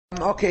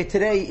Okay,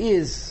 today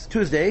is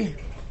Tuesday.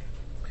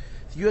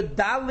 Yud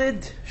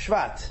Dalid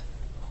Shvat.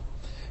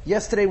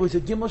 Yesterday was a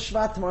Gimel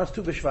Shvat, tomorrow's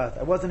Tu B'Shvat.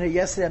 I wasn't here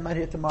yesterday, I'm not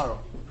here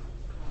tomorrow.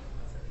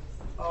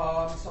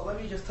 So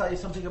let me just tell you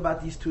something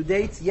about these two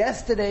dates.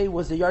 Yesterday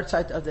was the yard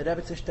site of the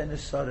Rebbe Tzishtener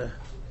Sora,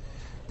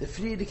 the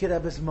Friedrich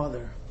Rebbe's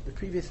mother, the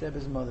previous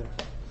Rebbe's mother.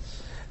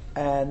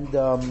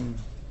 And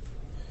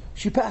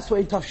she passed away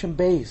in Tafshin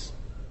Beis,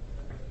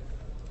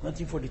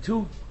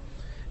 1942,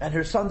 and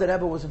her son, the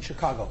Rebbe, was in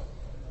Chicago.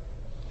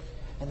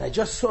 And I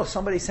just saw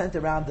somebody sent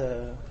around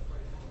the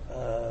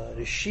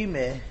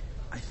Rishime,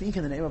 I think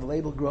in the name of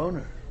Label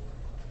Groner,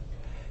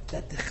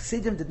 that the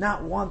Chassidim did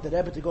not want the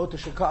Rebbe to go to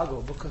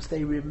Chicago because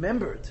they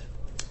remembered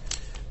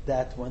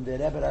that when the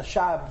Rebbe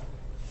Rashab's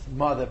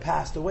mother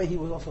passed away, he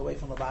was also away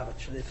from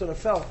Lubavitch. And they sort of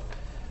felt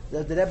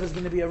that the Rebbe is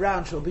going to be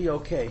around, she'll be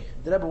okay.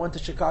 The Rebbe went to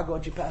Chicago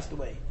and she passed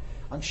away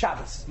on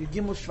Shabbos. Yud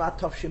Gimel Shvat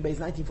Tov Shin Beis,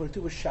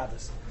 1942 was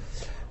Shabbos.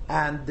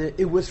 And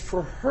it was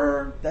for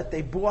her that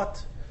they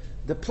bought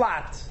the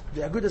plot.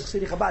 The Agudas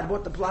Chassidei Chabad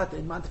bought the plot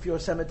in Montefiore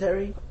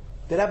Cemetery.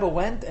 The Rebbe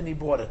went and he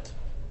bought it.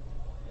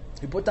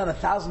 He put down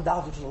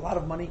 $1,000, which was a lot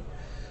of money,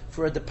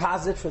 for a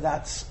deposit for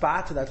that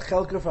spot, for that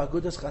chelker for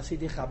Agudas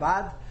Chassidei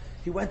Chabad.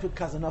 He went with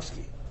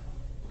Kazanovsky.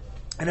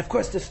 And of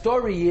course the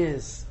story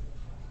is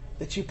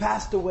that she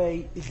passed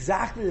away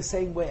exactly the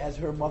same way as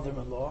her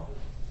mother-in-law.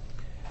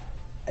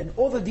 And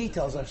all the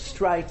details are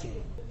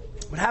striking.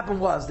 What happened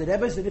was, the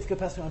Rebbe Zedivka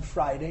passed away on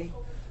Friday,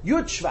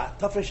 Yud Shvat,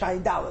 Tafresh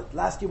Ayin Daled.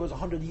 Last year was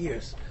 100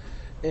 years,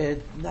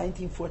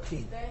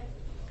 1914.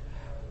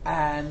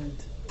 And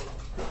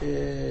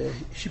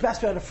she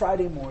passed away on a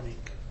Friday morning.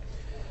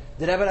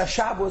 The Rebbe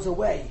Rashab was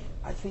away.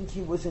 I think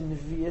he was in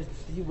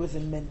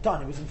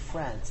Menton, he was in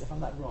France, if I'm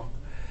not wrong.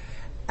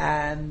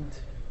 And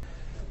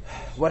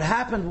what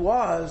happened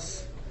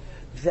was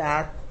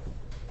that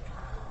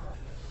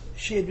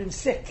she had been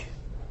sick.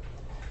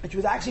 And she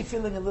was actually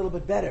feeling a little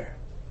bit better.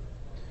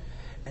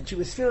 And she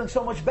was feeling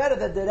so much better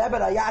that the Rebbe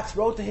Rayatz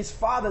wrote to his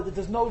father that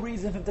there's no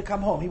reason for him to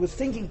come home. He was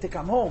thinking to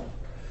come home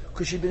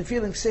because she'd been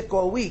feeling sick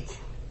all week.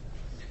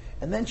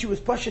 And then she was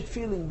Pashut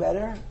feeling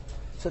better.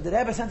 So the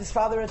Rebbe sent his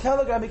father a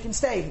telegram, he can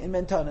stay in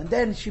Menton. And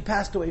then she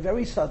passed away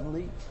very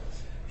suddenly.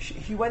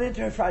 He went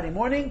into her Friday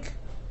morning,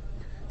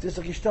 just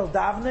like still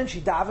davening,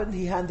 she davened,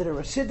 he handed her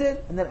a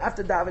siddur, and then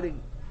after davening,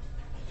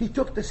 he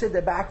took the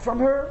siddur back from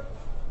her.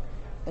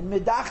 And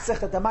Midachzech,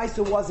 that the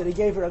Maisa was that he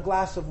gave her a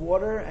glass of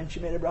water and she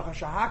made a bracha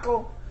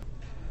shahakol.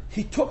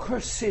 He took her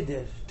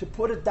siddur to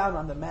put it down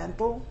on the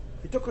mantle.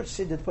 He took her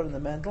siddur to put it on the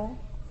mantle.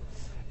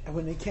 And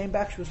when he came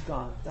back, she was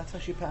gone. That's how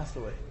she passed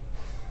away.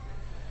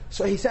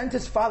 So he sent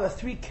his father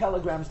 3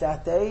 telegrams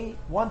that day.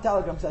 One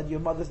telegram said, your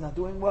mother's not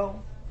doing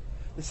well.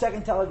 The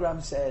second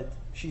telegram said,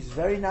 she's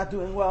very not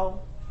doing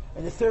well.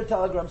 And the third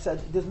telegram said,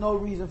 there's no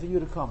reason for you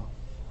to come.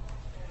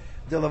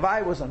 The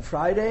Levi was on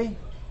Friday.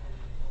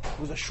 It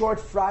was a short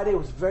Friday, it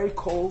was very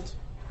cold,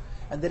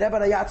 and the Rebbe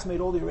Rayatz made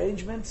all the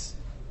arrangements,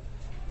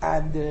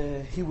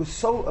 and he was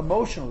so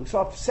emotional, he was so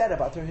upset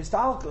about her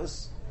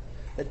Histalkus,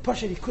 that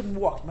Pasha, he couldn't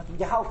walk. 2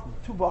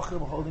 Bachrim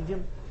were holding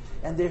him,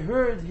 and they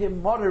heard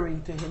him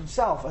muttering to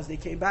himself as they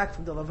came back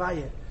from the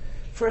Levaya.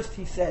 First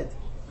he said,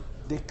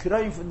 the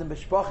kroin from the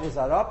Mishpachas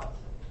are up,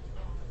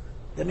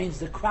 that means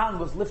the crown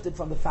was lifted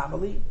from the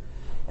family,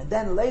 and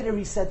then later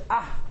he said,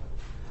 a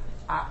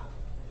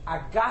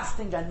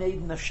gasting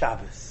Ganeden of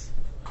Shabbos.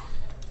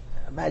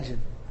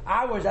 Imagine,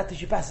 hours after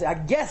she passes, a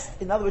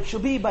guest, in other words, she'll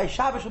be by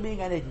Shabbos, she'll be in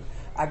Gan Eden.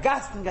 A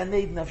guest in Gan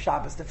Eden of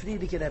Shabbos. The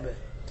Friedrich Rebbe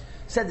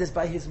said this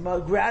by his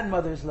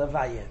grandmother's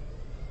Levaya.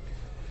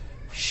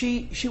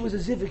 She was a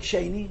Zivik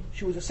Sheni.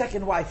 She was the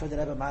second wife of the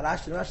Rebbe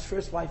Marash. The Rebbe's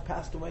first wife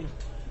passed away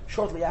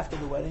shortly after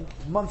the wedding,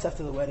 months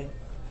after the wedding.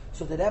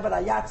 So the Rebbe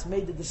Rayatz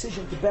made the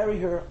decision to bury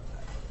her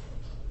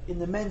in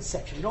the men's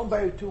section. You don't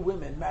bury 2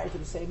 women married to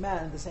the same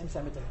man in the same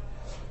cemetery.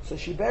 So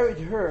she buried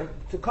her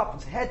to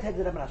couples, head to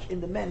the Rebbe Marash, in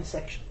the men's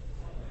section.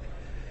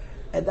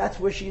 And that's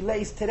where she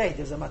lays today.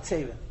 There's a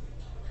matzeva.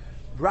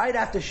 Right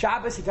after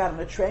Shabbos, he got on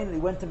a train and he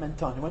went to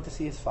Menton. He went to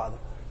see his father.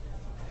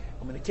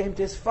 And when he came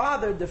to his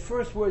father, the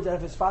first words out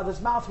of his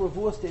father's mouth were,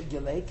 "Wo hast du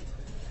gelegt?"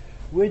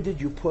 Where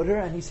did you put her?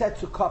 And he said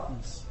to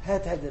Koppens,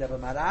 head the Rebbe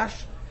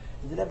Marash.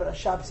 And the Rebbe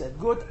Rashab said,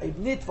 good, I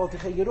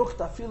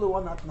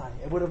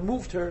would have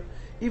moved her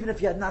even if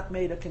he had not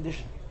made a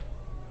condition.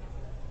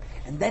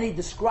 And then he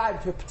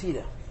described her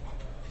petita.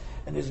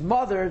 And his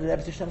mother, the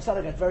Rebbe Tzishtener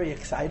Sara, got very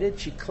excited.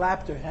 She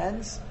clapped her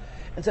hands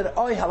and said,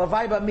 "Oy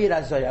halavai ba mir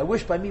azoy." I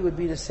wish by me would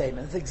be the same.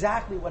 And that's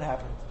exactly what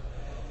happened.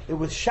 It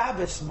was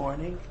Shabbos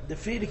morning. The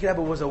Friedrich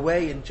Rebbe was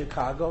away in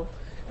Chicago,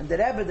 and the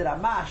Rebbe, the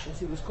Ramash,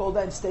 as he was called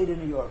then, stayed in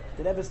New York.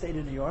 The Rebbe stayed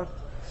in New York,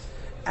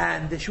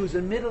 and she was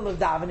in the middle of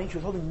davening. She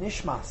was holding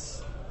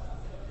nishmas.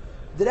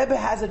 The Rebbe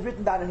has it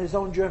written down in his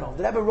own journal.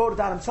 The Rebbe wrote it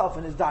down himself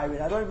in his diary.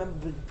 And I don't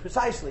remember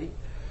precisely,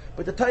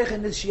 but the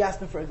Teichen is she asked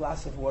him for a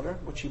glass of water,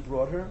 which he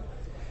brought her,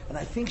 and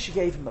I think she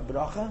gave him a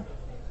bracha,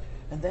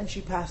 and then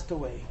she passed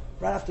away.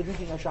 Right after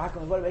drinking a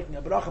shakal and making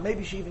a bracha.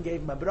 Maybe she even gave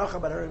him a bracha,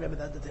 but I don't remember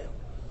that detail.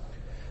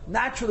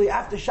 Naturally,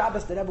 after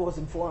Shabbos, the Rebbe was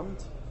informed,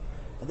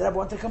 and the Rebbe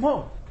wanted to come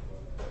home.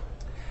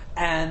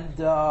 And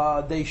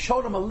they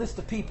showed him a list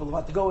of people who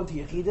had to go into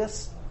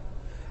Yechidus.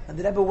 And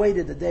the Rebbe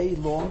waited a day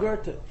longer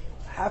to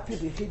have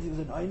people Yechidus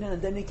in Einan,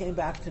 and then he came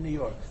back to New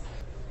York.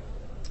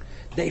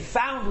 They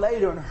found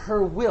later in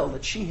her will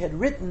that she had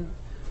written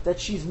that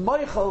she's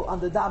moichel on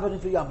the davening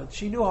for Yamid.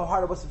 She knew how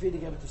hard it was for the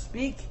Fidik Rebbe to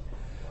speak,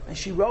 and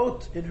she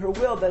wrote in her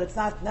will that it's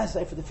not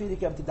necessary for the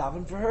Fidik Rebbe to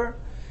daven for her.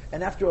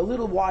 And after a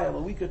little while,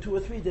 a week or two or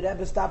three, the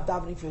Rebbe stopped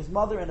davening for his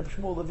mother, and the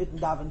Shmuel Levittin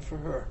davened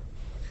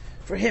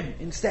for him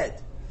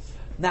instead.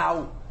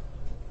 Now,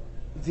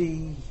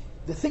 the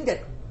thing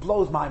that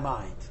blows my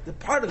mind, the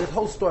part of this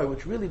whole story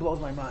which really blows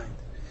my mind,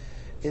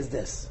 is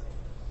this.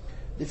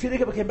 The Fidik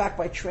Rebbe came back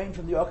by train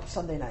from New York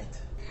Sunday night.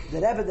 The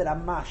Rebbe, the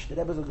Ramash, the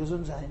Rebbe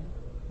Zogazun Zayin,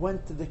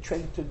 went to the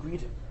train to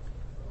greet him.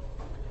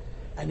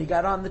 And he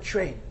got on the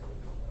train.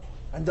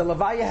 And the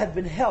Levaya had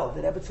been held.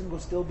 The Rebbetzin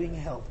was still being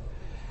held.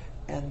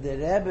 And the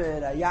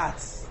Rebbe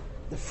Rayatz,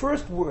 the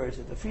first words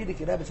that the Fidik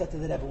Rebbe said to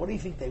the Rebbe, what do you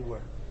think they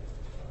were?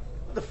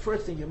 The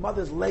first thing, your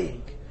mother's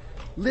laying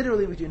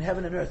literally between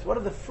heaven and earth. What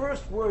are the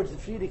first words the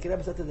Fidik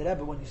Rebbe said to the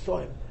Rebbe when he saw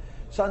him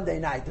Sunday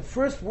night? The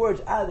first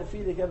words out of the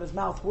Fidik Rebbe's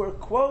mouth were,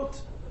 quote,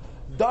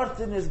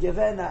 Dorten is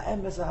gewena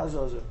emes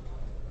hazozer,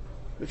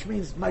 which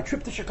means my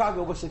trip to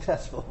Chicago was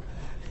successful.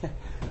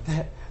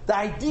 The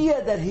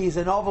idea that he's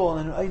an oval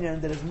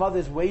and that his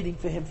mother's waiting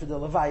for him for the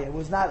Levaya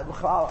was not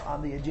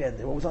on the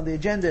agenda. What was on the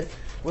agenda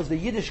was the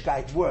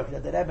Yiddishkeit work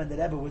that the Rebbe and the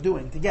Rebbe were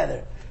doing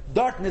together.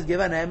 Dorten is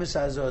gewena emes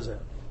hazozer.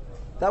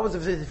 That was the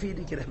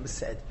Fidik Rebbe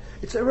said.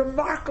 It's a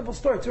remarkable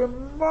story. It's a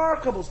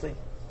remarkable thing.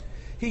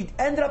 He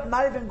ended up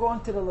not even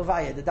going to the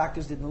Levaya. The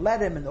doctors didn't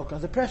let him, and all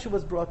kinds of pressure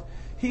was brought.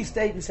 He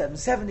stayed in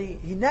 770.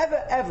 He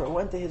never ever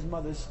went to his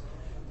mother's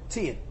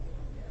tziyun.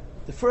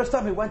 The first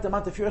time he went to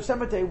Montefiore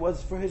Cemetery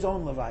was for his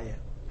own Levaya.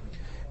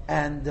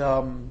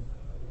 And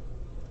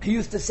he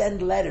used to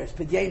send letters,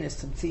 Pidyanis,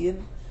 to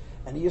tziyun,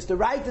 and he used to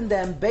write in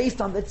them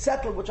based on the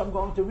zettel, which I'm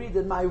going to read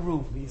in my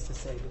room, he used to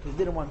say, because he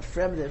didn't want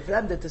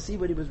Fremde to see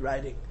what he was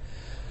writing.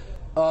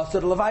 So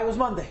the Levaya was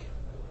Monday.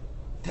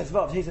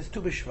 Tezvav, he says,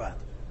 Tu B'Shvat.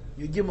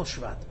 You Gimel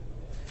Shvat.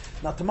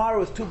 Now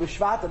tomorrow is Tu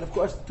B'Shvat, and of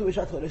course Tu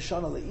B'Shvat was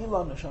Shana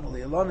Le'ilon, Shana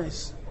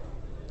Le'elonis.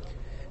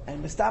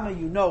 And Mistama,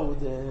 you know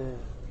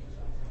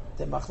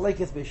the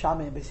Machlekes Beis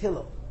Shammai and Beis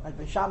Hillel. Right?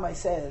 Beis Shammai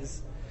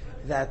says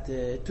that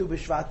Tu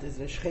B'Shvat is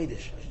Rosh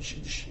Chodesh.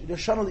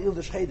 Shana Le'il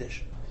Rosh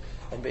Chodesh.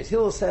 And Beis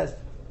Hillel says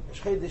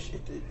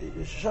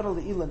Shana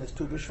Le'ilon is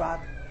Tu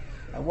B'Shvat.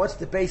 And what's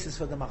the basis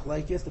for the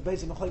Machlekes? The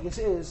basis of the Machlekes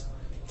is,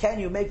 can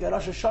you make a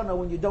Rosh Hashanah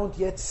when you don't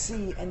yet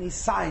see any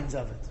signs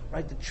of it?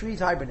 Right? The trees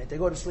hibernate; they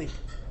go to sleep.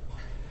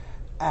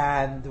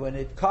 And when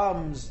it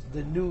comes,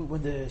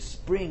 when the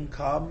spring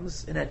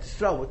comes, in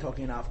Etzro, we're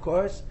talking now, of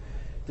course,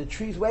 the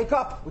trees wake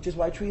up, which is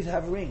why trees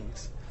have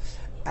rings.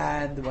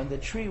 And when the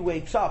tree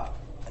wakes up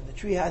and the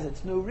tree has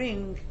its new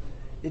ring,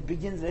 it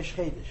begins Rosh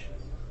Chodesh.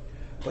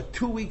 But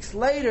 2 weeks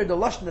later, the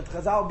lashon that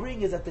Chazal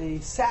bring is that the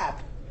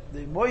sap,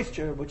 the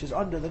moisture which is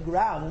under the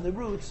ground and the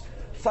roots,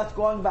 starts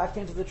going back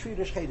into the tree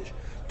Rosh Chodesh.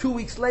 2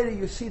 weeks later,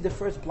 you see the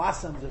first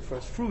blossoms, the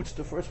first fruits,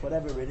 the first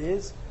whatever it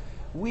is.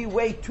 We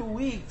wait 2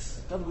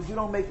 weeks. In other words, you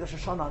don't make Rosh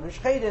Hashanah on Rosh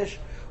Chodesh.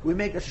 We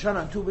make Rosh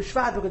Hashanah on Tu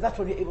B'Shvat, because that's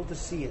when you're able to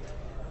see it.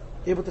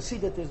 You're able to see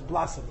that there's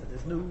blossom, that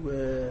there's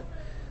new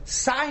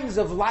signs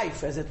of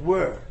life, as it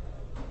were.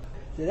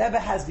 The Rebbe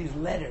has these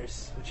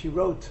letters, which he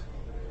wrote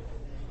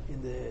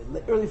in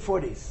the early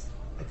 40s,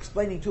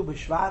 explaining Tu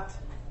B'Shvat,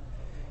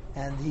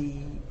 and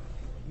he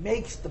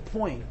makes the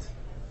point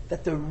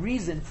that the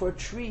reason for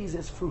trees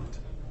is fruit.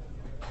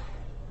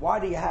 Why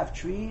do you have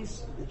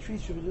trees? The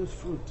trees should produce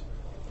fruit.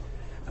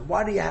 And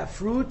why do you have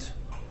fruit?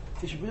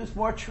 They should produce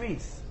more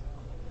trees.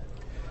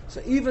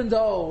 So even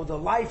though the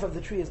life of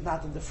the tree is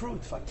not in the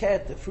fruit,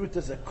 faket, the fruit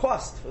is a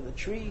cost for the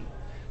tree,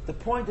 the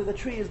point of the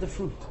tree is the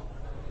fruit.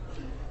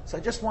 So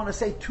I just want to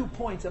say 2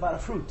 points about a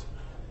fruit.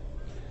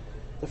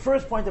 The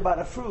first point about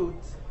a fruit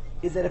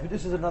is that it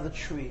produces another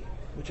tree,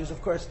 which is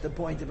of course the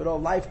point of it all.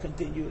 Life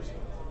continues.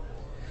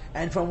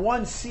 And from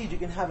one seed you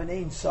can have an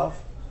Ein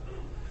Sof.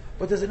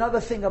 But there's another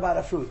thing about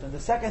a fruit. And the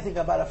second thing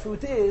about a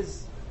fruit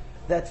is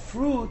that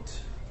fruit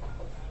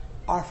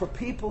are for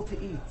people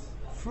to eat.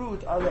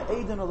 Fruit are the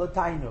Eidon or the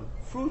Tainum.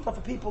 Fruit are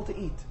for people to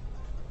eat.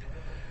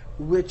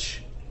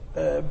 Which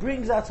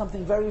brings out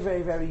something very,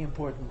 very, very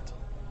important.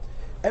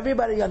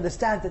 Everybody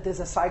understands that there's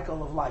a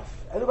cycle of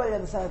life. Everybody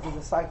understands there's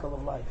a cycle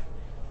of life.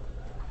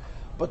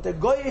 But the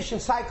Goyish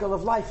cycle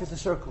of life is a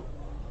circle.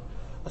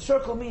 A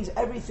circle means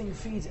everything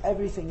feeds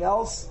everything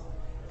else,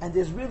 and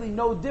there's really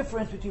no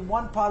difference between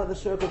one part of the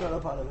circle and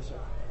another part of the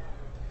circle.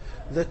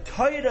 The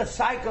Torah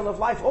cycle of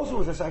life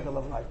also is a cycle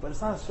of life, but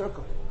it's not a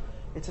circle.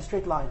 It's a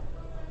straight line.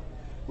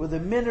 Where the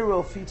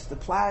mineral feeds the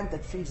plant,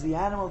 that feeds the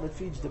animal, that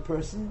feeds the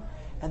person,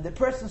 and the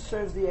person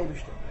serves the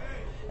Eibishter.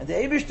 And the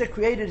Eibishter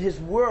created his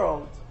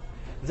world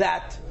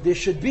that there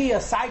should be a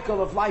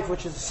cycle of life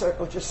which is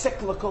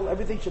cyclical.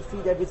 Everything should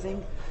feed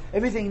everything.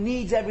 Everything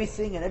needs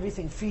everything, and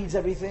everything feeds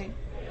everything.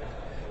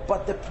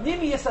 But the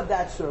pnimius of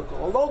that circle,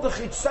 although the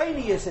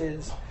chitzonius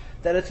is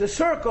that it's a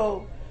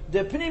circle,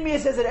 The Pnimiyah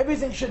says that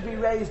everything should be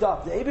raised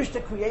up. The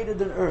Eibishter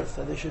created an earth,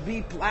 so there should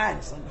be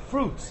plants and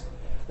fruits.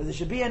 So there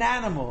should be an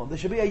animal, there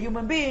should be a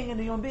human being, and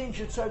the human being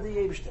should serve the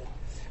Eibishter.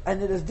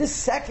 And it is this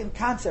second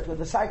concept of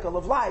the cycle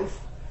of life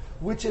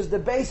which is the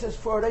basis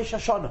for Rosh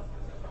Hashanah.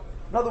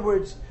 In other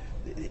words,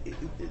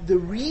 the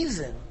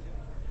reason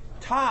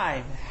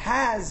time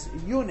has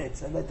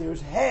units, and that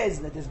there's heads,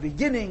 and that there's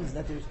beginnings, and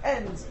that there's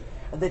ends,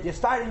 and that you're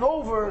starting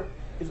over,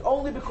 is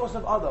only because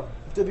of Adam.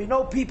 If there be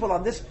no people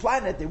on this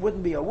planet, there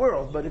wouldn't be a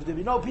world. But if there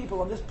be no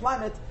people on this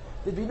planet,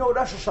 there'd be no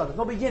Rosh Hashanah,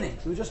 no beginning.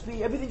 It would just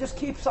be, everything just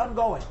keeps on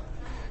going.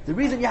 The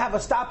reason you have a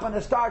stop and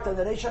a start on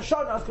the Rosh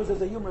Hashanah is because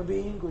there's a human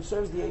being who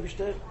serves the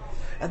Eibishter,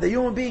 and the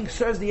human being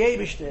serves the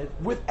Eibishter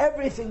with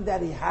everything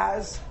that he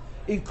has,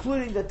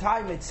 including the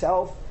time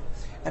itself.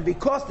 And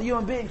because the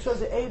human being serves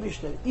the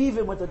Eibishter,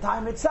 even with the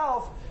time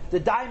itself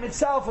is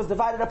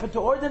divided up into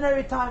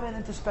ordinary time and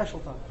into special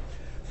time.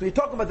 So you're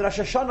talking about Rosh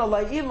Hashanah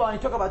La'ila, and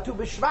you talk about Tu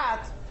B'Shvat,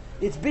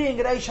 it's being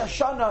Rosh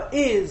Hashanah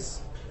is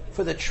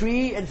for the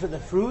tree and for the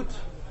fruit,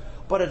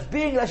 but it's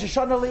being Rosh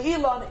Hashanah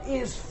La'ila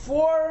is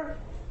for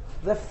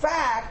the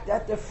fact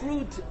that the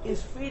fruit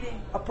is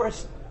feeding a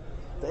person.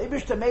 The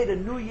Eibishter made a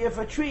new year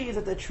for trees,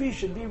 that the tree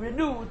should be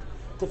renewed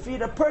to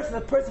feed a person.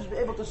 The person should be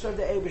able to serve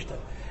the Eibishter.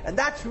 And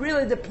that's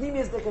really the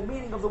pneumistic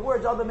meaning of the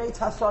words Other Meitz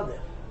HaSodeh.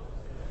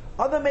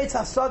 Other Meitz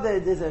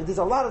HaSodeh, there's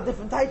a lot of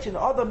different types.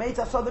 Other Meitz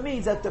HaSodeh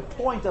means that the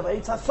point of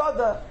Eitz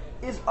HaSodeh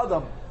is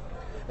Adam.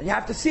 And you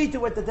have to see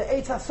to it that the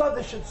Eitz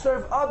HaSodeh should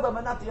serve Adam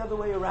and not the other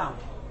way around.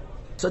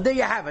 So there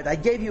you have it. I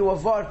gave you a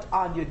vart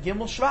on Yud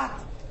Gimel Shvat,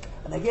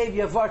 and I gave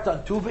you a vart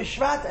on Tu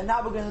B'Shvat, and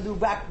now we're going to do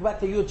back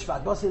to Yud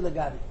Shvat, Basi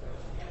Ligani.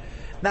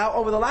 Now,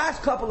 over the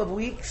last couple of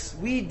weeks,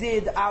 we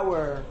did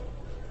our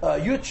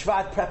Yud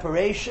Shvat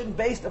preparation,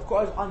 based, of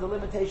course, on the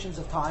limitations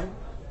of time.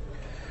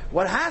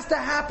 What has to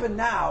happen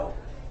now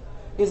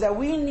is that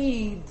we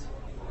need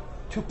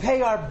to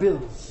pay our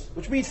bills,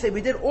 which means that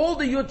we did all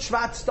the Yud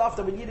Shvat stuff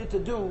that we needed to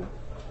do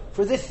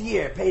for this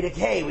year. Peidik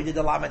Hay, we did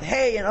the Lamed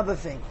Hay and other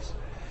things.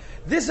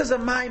 This is a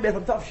Mamer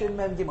from Tafshin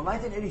Mem Gimel,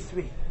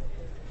 1983.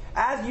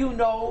 As you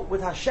know,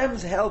 with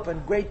Hashem's help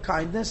and great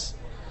kindness,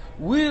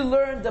 we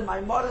learned the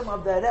Maimarim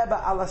of the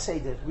Rebbe Ala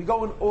Seder. We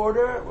go in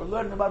order, we're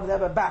learning about the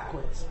Rebbe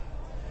backwards.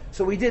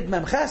 So we did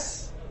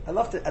Memches. I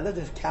love to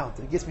count.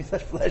 It gives me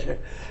such pleasure.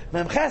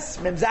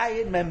 Memches, Mem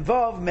Zayin, Mem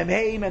Vav, Mem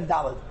Hey, Mem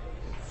Daled.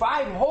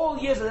 5 whole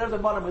years of the Rebbe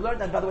Maimarim we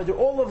learned, and by the way, they're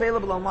all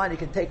available online. You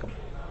can take them.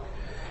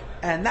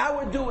 And now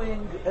we're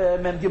doing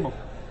Mem Gimel,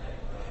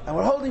 and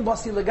we're holding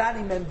Basi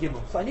Ligani Mem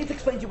Gimel. So I need to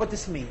explain to you what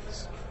this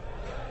means.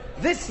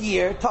 This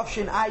year,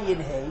 Tafshin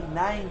Ayin Hay,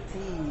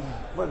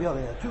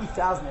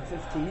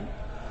 2015,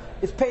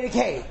 is Peidik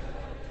Hay.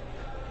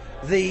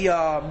 The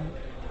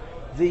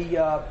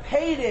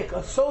Peidik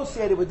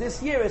associated with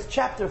this year is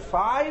chapter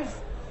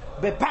 5,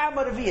 Bepam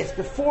Revius,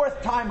 the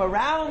 4th time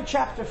around,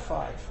 chapter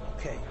 5.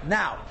 Okay,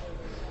 now,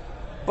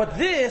 but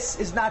this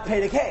is not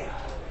Peidik Hay.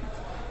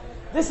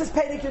 This is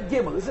Peidik Yud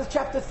Gimel. This is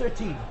chapter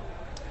 13.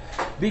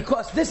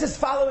 Because this is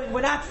following,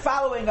 we're not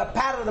following a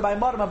pattern of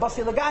Maimarim and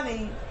Basi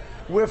Ligani,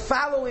 we're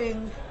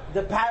following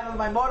the pattern of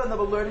Maimarim that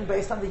we're learning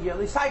based on the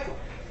yearly cycle.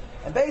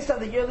 And based on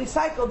the yearly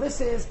cycle,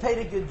 this is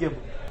Peidik Yud Gimel.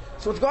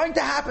 So what's going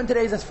to happen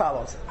today is as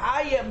follows.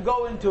 I am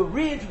going to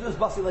reintroduce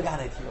Basi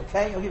Ligani to you,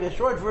 okay? I'll give you a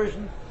short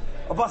version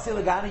of Basi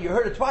Ligani. You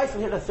heard it twice,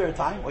 you'll hear it a 3rd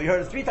time, or you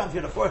heard it 3 times,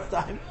 you'll hear it a 4th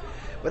time,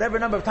 whatever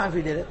number of times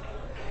we did it.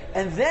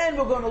 And then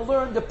we're going to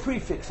learn the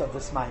prefix of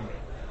this Mamer.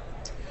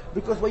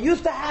 Because what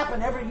used to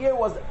happen every year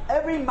was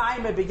every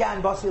Mamer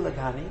began Basi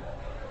Ligani,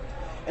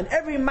 and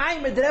every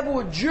Mamer, the Rebbe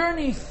would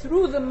journey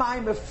through the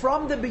Mamer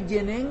from the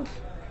beginning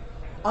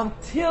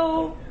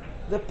until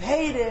the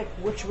Peidik,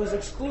 which was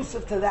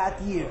exclusive to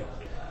that year.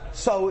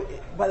 So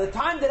by the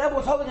time the Rebbe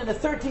was holding in the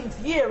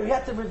 13th year, we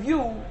had to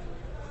review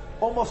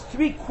almost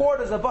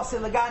 3/4 of Basi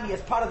Ligani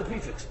as part of the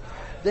prefix.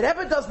 The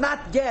Rebbe does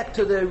not get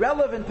to the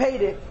relevant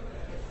Peidik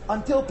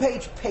until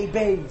page Pei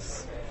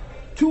Beis.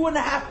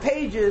 2.5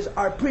 pages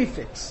are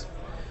prefix.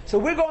 So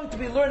we're going to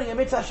be learning in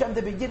Mitzvah Hashem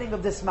the beginning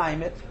of this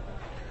Maimit.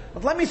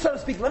 But let me, so to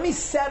speak, let me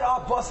set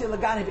up Basi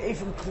Ligani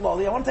B'Eifim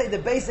Kloli. I want to tell you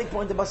the basic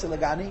point of Basi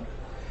Ligani,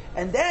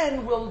 and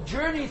then we'll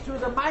journey through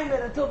the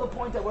Maimit until the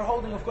point that we're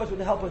holding, of course, with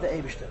the help of the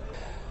Eibishter.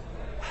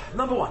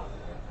 Number 1,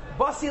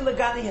 Basi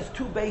Ligani has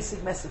 2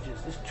 basic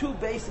messages. There's 2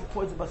 basic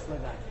points of Basi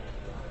Ligani.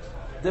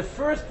 The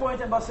first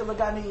point in Basi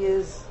Ligani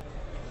is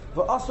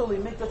V'aso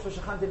Limita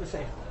V'shechanti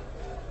B'Seichel,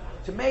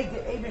 to make the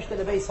Eibishter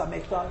the Beis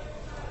HaMikdash,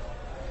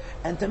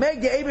 and to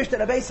make the Eibishter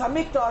the Beis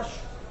HaMikdash,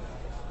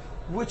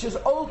 which is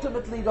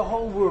ultimately the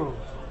whole world.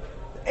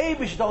 The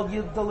Eibishter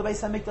the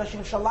Beis HaMikdash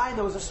in Shalayim,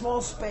 there was a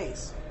small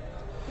space.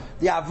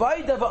 The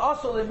Avodah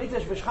V'aso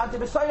Limikdash V'shechanti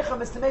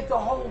B'Seichel is to make the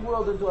whole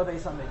world into a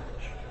Beis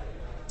HaMikdash.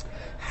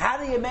 How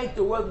do you make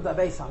the world into a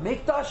Beis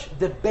HaMikdash?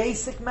 The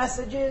basic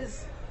message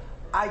is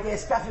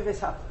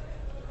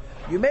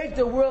you make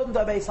the world into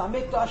a Beis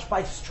HaMikdash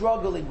by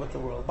struggling with the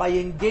world, by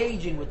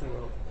engaging with the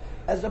world,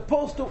 as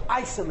opposed to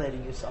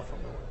isolating yourself from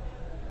the world.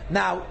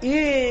 Now,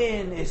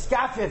 in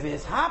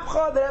Iskafivis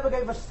Hapcha, the Rebbe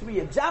gave us 3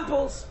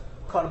 examples: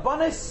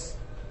 Karbonis,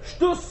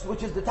 Shtus,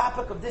 which is the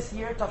topic of this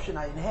year,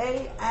 Tafshin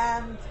Hey,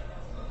 and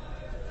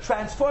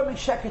transforming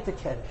Sheker to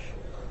Kiddush.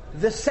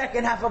 The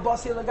second half of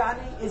Basi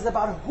Ligani is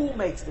about who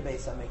makes the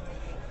Beis HaMikdash.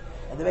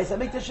 And the Beis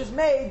HaMikdash is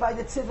made by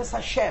the Tzivos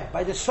Hashem,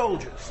 by the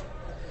soldiers.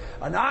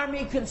 An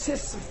army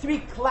consists of three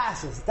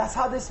classes. That's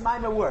how this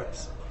Mamer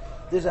works.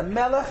 There's a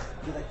Melech,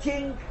 there's a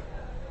king,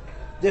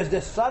 there's the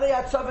Sarei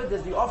HaTzaveh,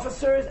 there's the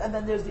officers, and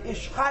then there's the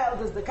Ish Chayil,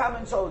 there's the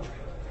common soldier.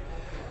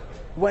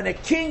 When a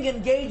king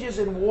engages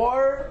in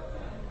war,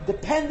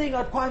 depending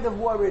on what kind of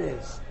war it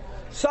is,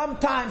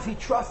 sometimes he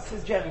trusts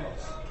his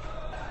generals,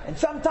 and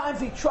sometimes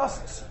he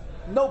trusts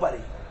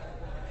nobody.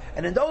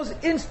 And in those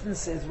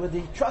instances where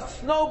he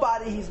trusts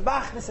nobody, he's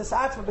machnis es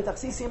atzma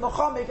b'tachsisi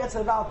mocham, he gets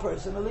involved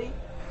personally.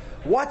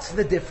 What's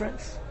the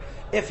difference?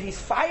 If he's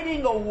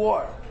fighting a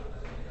war,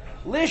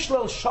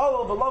 lishlel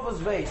shalom v'lovas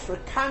veis, for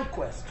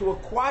conquest, to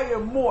acquire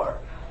more,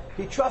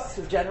 he trusts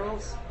his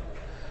generals.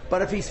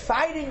 But if he's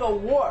fighting a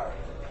war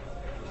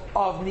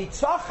of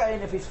nitzacha,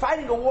 and if he's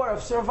fighting a war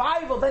of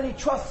survival, then he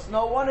trusts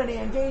no one and he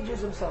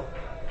engages himself.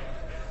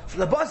 So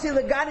the Basi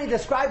Ligani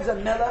describes a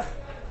melech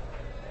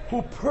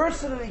who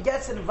personally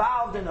gets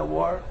involved in a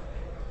war,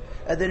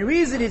 and the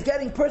reason he's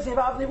getting personally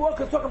involved in the war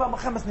because he's talking about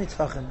Mechemes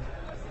Nitzchachim.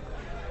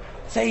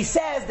 So he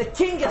says the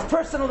king gets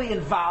personally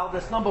involved.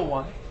 That's number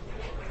one.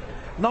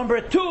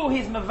 Number two,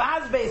 he's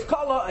mevazbeis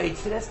kol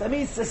ha'otzros. That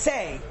means to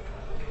say,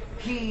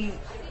 he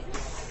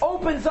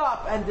opens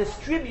up and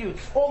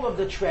distributes all of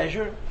the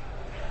treasure.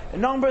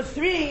 And number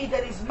three,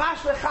 that he's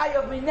mashlech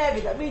chayav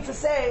minevi. That means to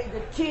say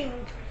the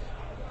king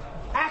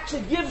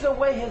actually gives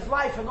away his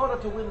life in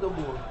order to win the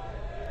war.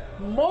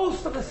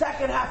 Most of the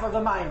second half of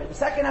the Mamer,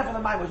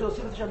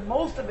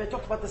 most of it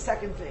talks about the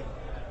second thing.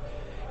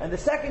 And the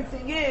second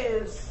thing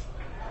is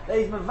that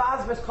he's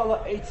mevazbeis kol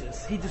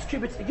ha'otzros. He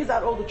distributes, he gives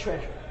out all the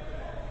treasure.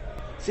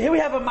 So here we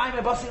have a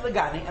Mamer Basi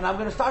Ligani, and I'm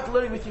going to start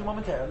learning with you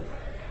momentarily.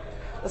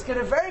 Let's get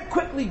a very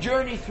quickly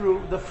journey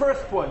through the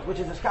first point, which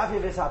is the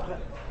Shkafi V'Sapcha,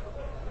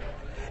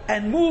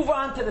 and move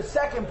on to the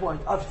second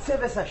point of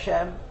Tzivos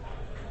Hashem.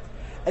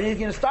 And he's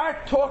going to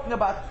start talking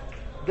about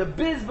the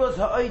Bizbuz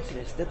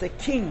Ha'otzros, that the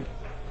king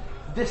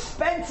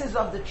dispenses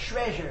of the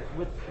treasure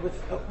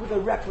with a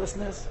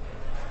recklessness.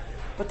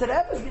 But the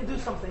Rebbe is going to do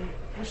something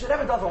which the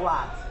Rebbe does a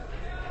lot.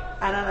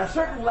 And on a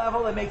certain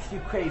level it makes you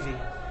crazy.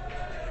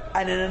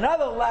 And in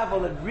another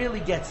level it really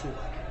gets you.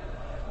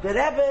 The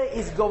Rebbe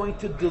is going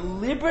to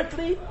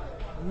deliberately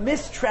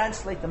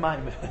mistranslate the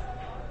Mamer.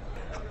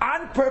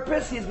 On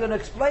purpose, he's going to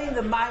explain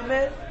the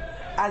Mamer,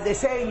 as they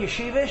say in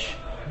Yeshivish,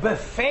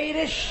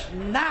 befedish,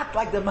 not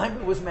like the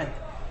Mamer was meant.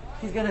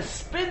 He's going to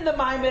spin the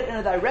Mamer in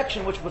a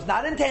direction which was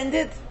not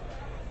intended,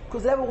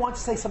 because the Rebbe wants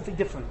to say something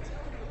different.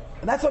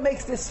 And that's what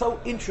makes this so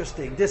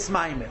interesting, this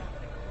Mamer.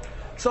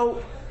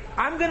 So,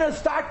 I'm going to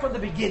start from the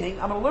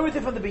beginning. I'm going to learn with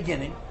you from the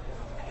beginning.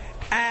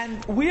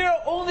 And we're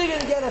only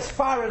going to get as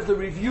far as the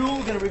review.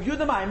 We're going to review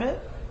the Mamer.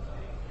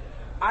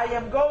 I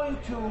am going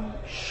to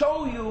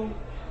show you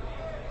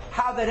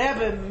how the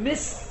Rebbe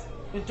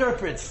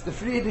misinterprets the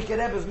Friedrich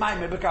Rebbe's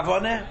Mamer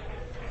b'kavoneh,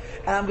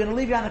 and I'm going to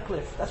leave you on a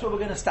cliff. That's where we're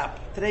going to stop.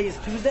 Today is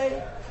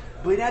Tuesday.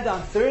 We'll end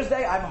on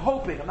Thursday. I'm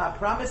not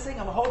promising,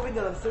 I'm hoping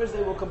that on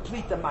Thursday we'll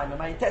complete the Mamer.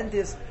 My intent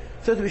is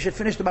Thursday we should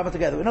finish the Mamer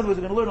together. In other words,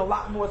 we're going to learn a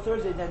lot more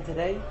Thursday than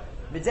today.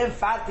 But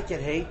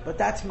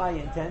that's my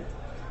intent.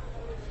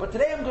 But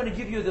today I'm going to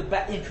give you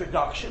the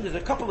introduction. There's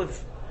a couple of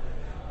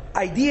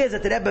ideas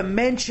that the Rebbe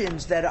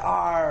mentions that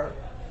are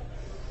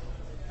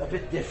a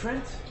bit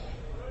different,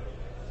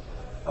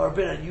 or a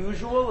bit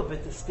unusual, a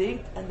bit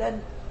distinct, and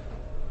then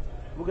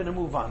we're going to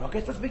move on.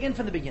 Okay, so let's begin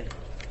from the beginning.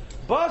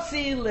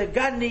 Basi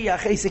Ligani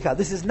Yachesika.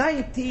 This is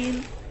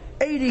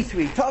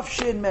 1983.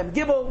 Tafshin Mem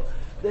Gimel.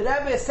 The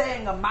Rebbe is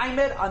saying a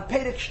Mamer on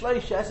Perek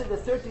Shloisha, the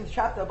 13th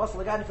chapter of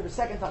Basi Ligani for the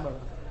second time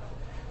around.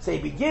 So he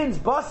begins,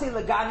 Basi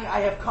Ligani, I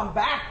have come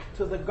back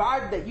to the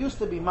garden that used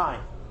to be mine.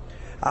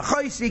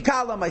 Achoisi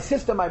Kala, my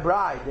sister, my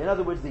bride. In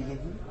other words, the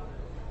Yidden.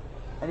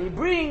 And he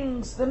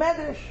brings the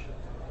Medrash.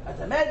 And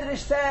the Medrash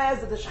says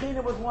that the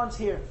Shechina was once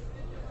here.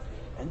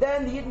 And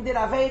then the Yidden did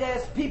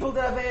Avedes, people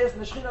did Avedes,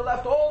 and the Shechina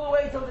left all the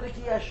way till the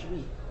Rikiyah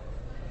Shvi.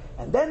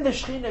 And then the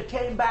Shechina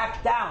came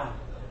back down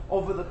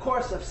over the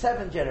course of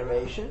 7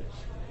 generations.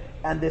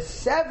 And the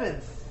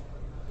 7th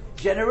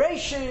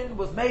generation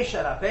was Moshe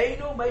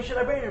Rabbeinu. Moshe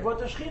Rabbeinu brought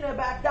the Shechina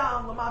back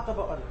down, Limata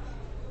ba'aretz.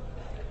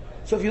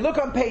 So if you look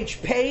on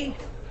page Pei,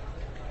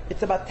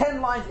 it's about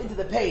 10 lines into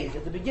the page.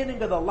 At the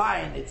beginning of the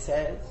line it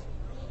says,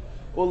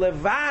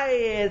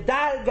 Ulevai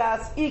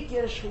dargas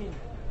ikir Shechina.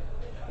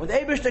 When the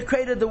Eibishter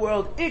created the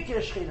world,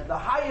 ikir Shechina, the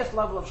highest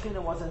level of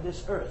Shechina was on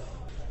this earth.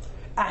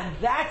 And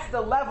that's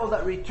the level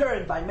that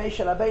returned by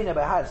Moshe Rabbeinu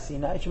Behar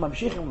Sinai,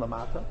 Shemamshichim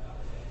Limata.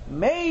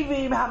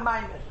 Maybe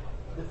HaMamer.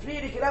 The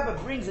Friedrich Rebbe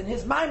brings in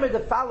his Mamer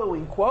the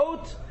following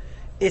quote: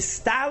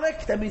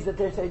 Histalkus, that means that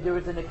there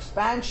is an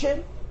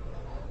expansion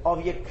of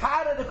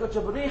Yekara the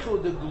Kodesh Baruch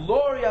Hu, the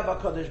glory of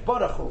HaKadosh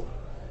Baruch Hu,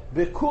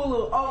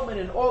 Bekulu Omen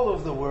in all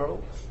of the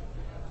world.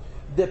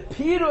 The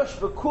Pirush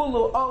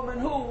Bekulu Omen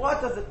Hu, what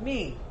does it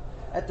mean?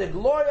 At the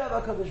glory of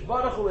HaKadosh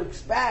Baruch Hu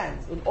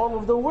expands in all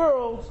of the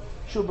worlds,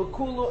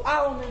 Shubakulu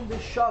Almin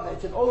B'Shaveh.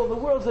 It's in all of the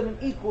worlds in an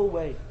equal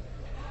way.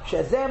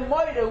 Shazem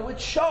Moira, which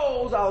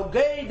shows Al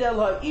Geidel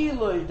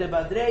Ha'iloi de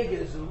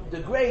Badregezu, the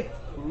great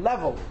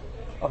level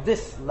of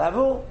this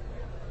level.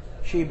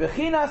 She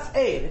Bechinas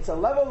Eid. It's a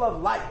level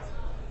of light.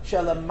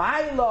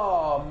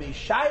 Shalamayla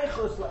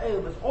Mishaychus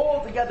La'elim is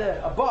altogether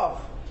above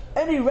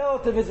any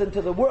relativism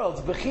to the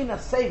worlds. Bechinas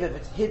Seviv,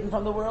 it's hidden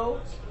from the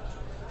worlds.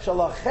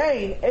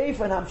 Shalachein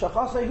Eifen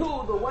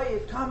Hamshachasehu, the way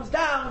it comes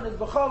down is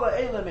B'chala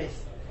Eilemis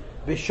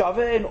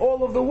B'Shaveh, in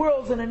all of the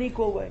worlds in an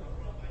equal way.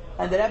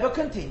 And the Rebbe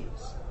continues.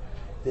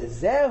 The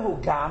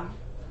Zehu Gam,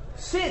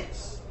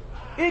 since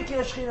Iki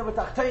Shechina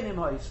B'Tachteinim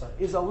Ha'isa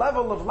is a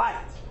level of light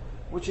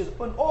which is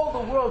in all the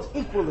worlds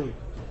equally,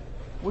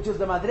 which is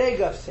the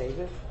Madrega of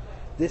Seviv.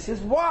 This is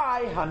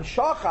why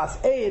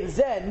Hamshachas Eir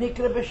Zeh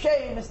Nikra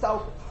B'Shem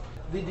Histalkus.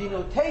 The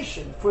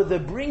denotation for the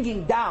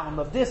bringing down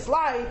of this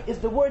light is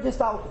the word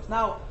Histalkus.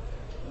 Now,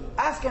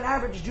 ask an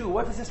average Jew,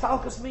 what does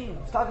Histalkus mean?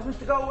 Histalkus means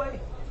to go away.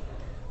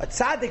 A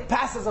tzaddik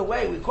passes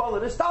away, we call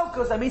it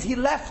Histalkus, that means he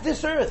left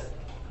this earth.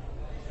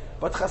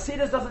 But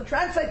Chassidus doesn't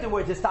translate the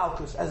word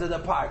Histalkus as a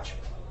departure.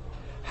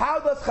 How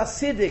does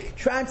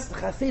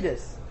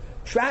Chassidus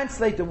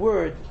translate the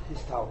word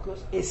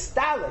Histalkus?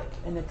 Istalik,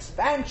 an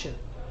expansion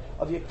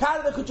of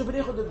Yekar the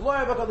Kutshabarichu, the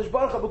glory of HaKadosh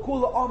Baruch Hu,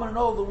 B'Kula Omer, and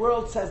all the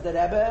world, says the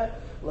Rebbe,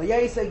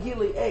 L'Yesa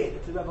Gili Eid,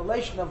 it's a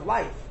revelation of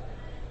light,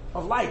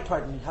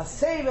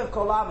 Hasevev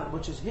Kolaman,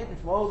 which is hidden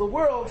from all the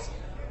worlds,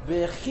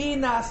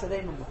 Bechinas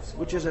Reimamus,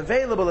 which is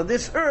available in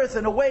this earth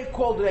in a way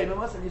called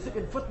Reimamus. And you look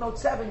in footnote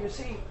 7, you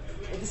see,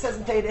 this says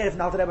in Teid Erev,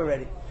 now the Rebbe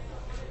already.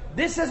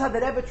 This is how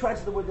the Rebbe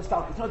translates the word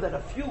Histalkus. You know that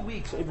a few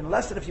weeks, or even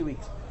less than a few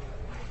weeks,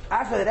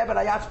 after the Rebbe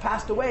Rayatz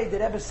passed away, the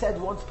Rebbe said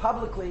once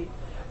publicly,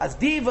 as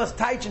divas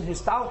teichen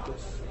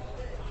Histalkus,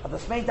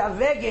 das meint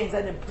avegens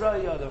and in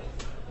proyodo.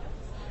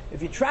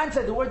 If you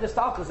translate the word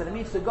Histalkus and it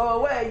means to go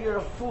away, you're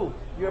a fool.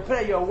 You're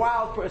a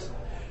wild person.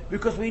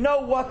 Because we know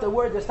what the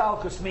word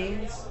Histalkus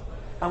means,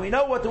 and we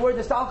know what the word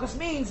Histalkus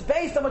means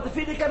based on what the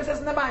Frierdiker Rebbe says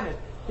in the Mamer.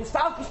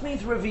 Histalkus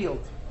means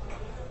revealed.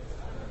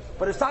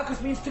 But Histalkus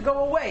means to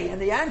go away.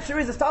 And the answer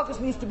is Histalkus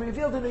means to be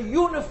revealed in a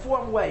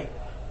uniform way.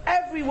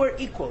 Everywhere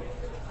equal.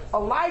 A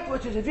light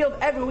which is revealed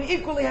everywhere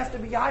equally has to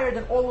be higher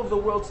than all of the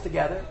worlds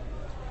together.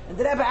 And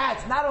the Rebbe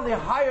adds, not only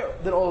higher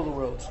than all of the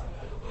worlds,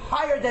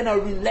 higher than a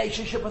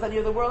relationship with any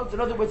of the worlds. In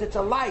other words, it's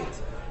a light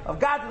of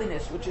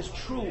godliness which is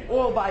true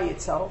all by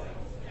itself.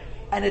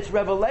 And its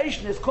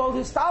revelation is called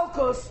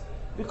Histalkus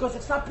because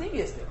it's not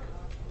previousic.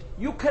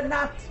 You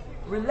cannot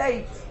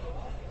relate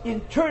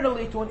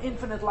internally to an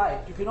infinite light.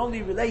 You can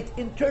only relate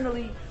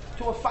internally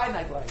to a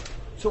finite light.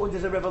 So when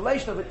there's a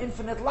revelation of an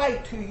infinite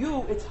light, to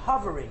you it's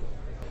hovering.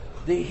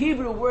 The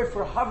Hebrew word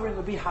for hovering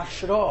would be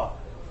hashra, or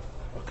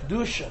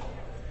kedusha.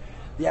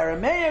 The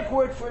Aramaic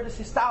word for it is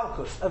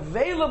Histalkus,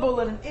 available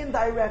in an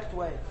indirect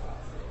way.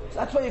 So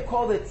that's why you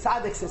call it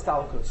tzaddik's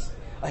Histalkus,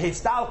 a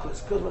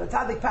Histalkus, because when a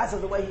tzaddik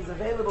passes away, he's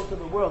available to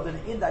the world in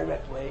an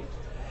indirect way.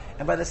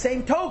 And by the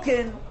same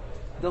token,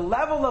 the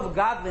level of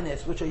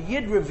godliness which a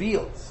Yid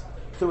reveals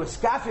through a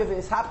skafia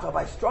v'ishapcha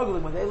by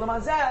struggling with Elam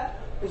Hazeh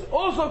is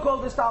also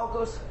called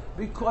Histalkus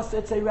because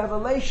it's a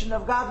revelation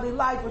of godly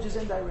light which is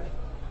indirect.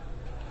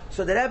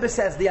 So the Rebbe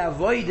says the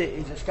avoide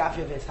is a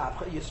skafia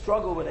v'ishapcha. You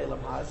struggle with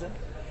Elam Hazeh,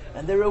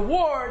 and the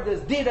reward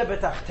is dira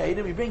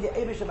b'tachteinim. You bring the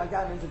Eibush back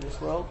down into this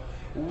world.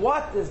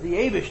 What is the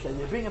Eibush that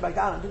you bring it back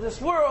down into this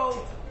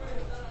world?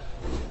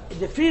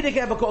 The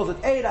Frierdiker Rebbe calls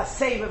it Eira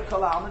Seviv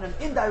Kalam, an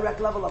indirect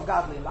level of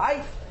godly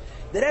light.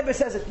 The Rebbe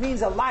says it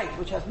means a light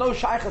which has no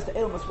shaykhs to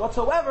ilmus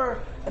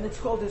whatsoever, and it's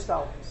called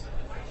Histalkus.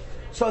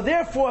 So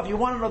therefore, if you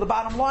want to know the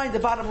bottom line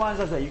is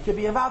that you could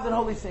be involved in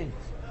holy things,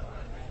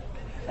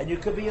 and you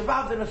could be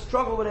involved in a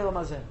struggle with Elam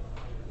Hazeh.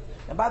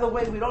 And by the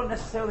way, we don't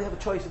necessarily have a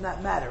choice in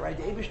that matter, right?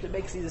 The Eibush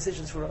makes these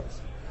decisions for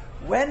us.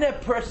 When a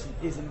person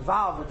is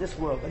involved with this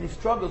world and he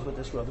struggles with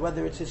this world,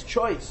 whether it's his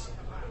choice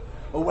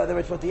or whether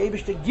it's what the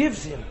Eibush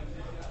gives him,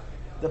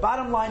 the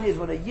bottom line is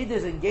when a Yid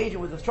is engaging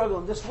with the struggle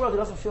in this world, he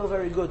doesn't feel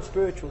very good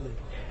spiritually.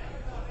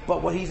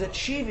 But what he's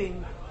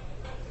achieving,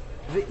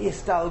 the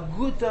Zohar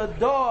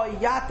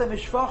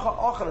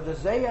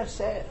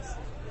says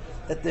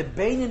that the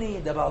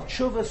Beinani, the Baal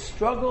Tshuva's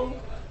struggle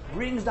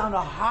brings down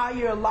a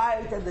higher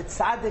light than the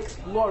Tzaddik's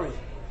glory.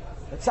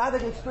 The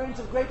Tzaddik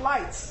experiences great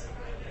lights,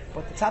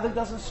 but the Tzaddik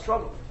doesn't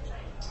struggle.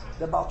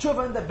 The Baal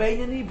Tshuva and the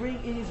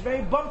Beinani he's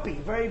very bumpy,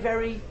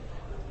 very,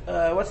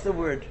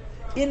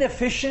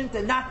 inefficient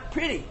and not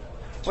pretty.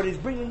 But he's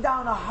bringing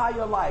down a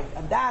higher light,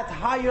 and that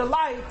higher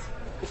light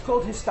is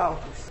called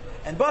Histalkus.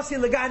 And Basi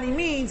Ligani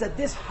means that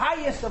this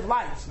highest of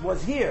lights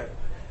was here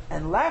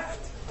and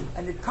left,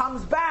 and it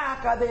comes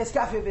back at the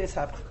Eskafia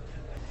V'Eshapcha.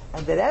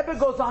 And the Rebbe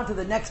goes on to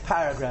the next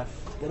paragraph.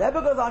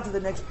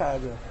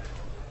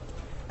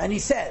 And he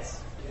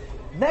says,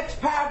 next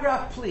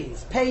paragraph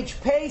please, page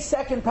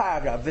second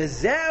paragraph.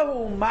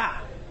 V'zehu ma.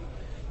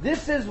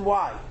 This is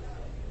why.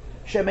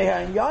 One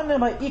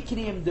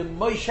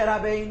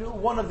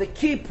of the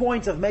key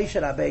points of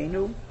Moshe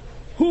Rabbeinu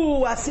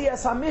Who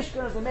Asiyas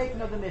HaMishkan is the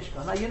making of the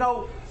Mishkan. Now, you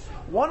know,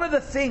 one of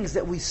the things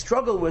that we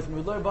struggle with when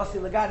we learn Basi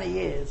Ligani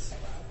is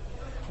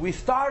we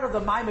start of the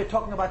Mamer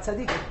talking about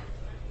tzaddikim,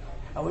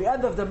 and we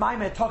end of the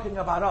Mamer talking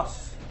about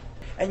us.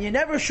 And you're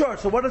never sure.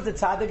 So, what does the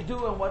tzaddik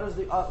do, and what is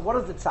the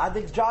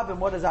tzaddik's job, and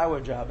what is our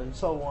job, and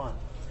so on.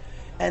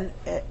 And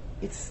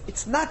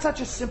it's not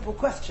such a simple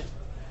question.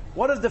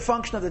 What is the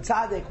function of the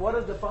tzaddik? What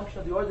is the function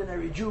of the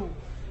ordinary Jew?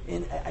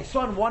 I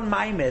saw in one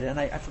Mamer, and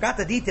I forgot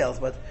the details,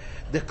 but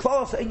the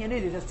close inyan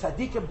is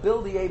tzaddikim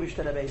build the Eibush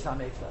to the Beis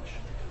HaMikdash.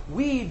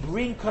 We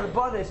bring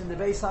karbanis in the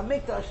Beis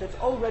HaMikdash that's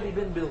already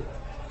been built.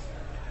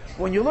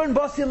 When you learn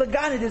Basi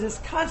Ligani, there's this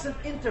constant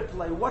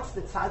interplay. What's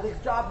the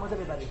tzaddik's job? What's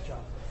everybody's job?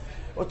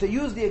 Or to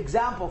use the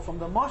example from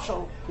the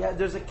Mashal,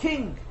 there's a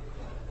king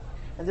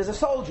and there's a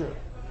soldier.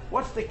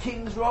 What's the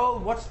king's role?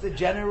 What's the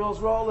general's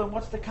role? And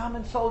what's the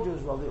common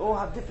soldier's role? They all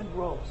have different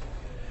roles.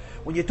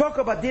 When you talk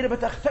about Dira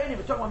B'Tachtenim, you're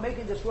talking about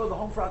making this world the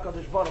home for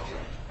HaKadosh Baruch Hu.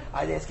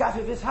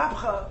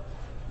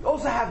 You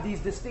also have these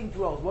distinct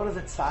roles. What does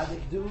a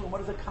tzaddik do, and what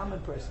does a common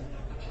person do?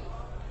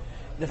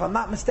 And if I'm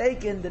not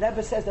mistaken, the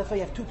Rebbe says that's why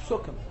you have two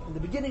psukim. In the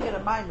beginning of the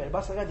Mamer,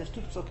 there's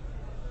two psukim.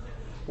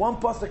 One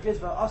pasuk is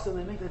V'asel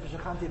Limita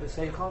V'shachanti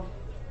B'seichon,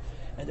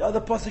 and the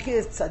other pasuk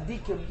is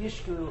Tzaddikim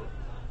Yishu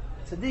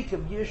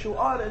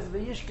Ares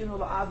V'yishkinu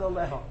La'ad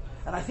Aleha.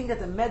 And I think that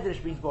the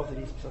Medrash brings both of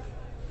these psukim.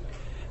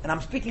 And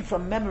I'm speaking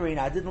from memory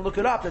now. I didn't look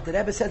it up. That the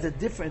Rebbe says the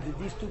difference in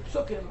these two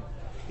psukim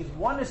is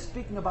one is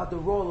speaking about the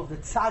role of the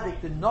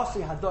tzaddik, the Nasi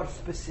Hador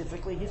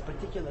specifically, his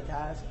particular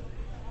task.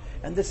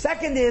 And the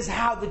second is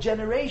how the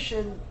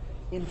generation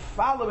in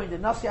following the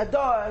Nasi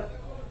Hador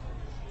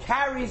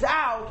carries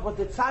out what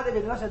the tzaddik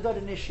and the Nasi Hador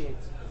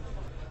initiates.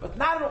 But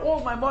not in all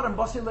my modern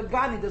Basi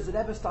Ligani does the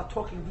Rebbe start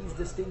talking these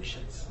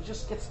distinctions. It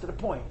just gets to the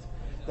point.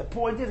 The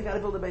point is you got to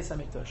build a Beis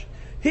HaMikdash.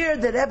 Here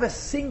the Rebbe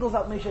singles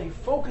out Moshe. He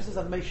focuses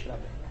on Moshe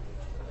Rabbeinu.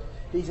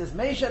 He says,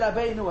 Moshe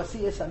Rabbeinu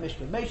Asiyas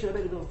HaMishkan. Moshe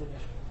Rabbeinu builds the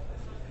Mishkan.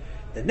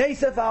 The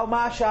Neisef al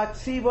Mashat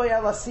Tzivoy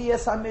al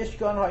Asiyas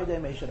HaMishkan Hoydei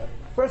Moshe Rabbeinu.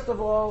 First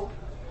of all,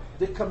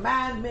 the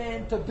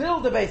commandment to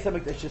build the Beis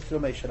HaMikdash is through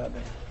Moshe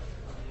Rabbeinu.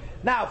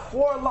 Now,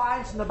 4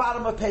 lines from the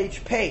bottom of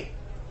page Pei.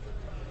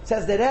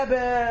 Says the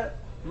Rebbe,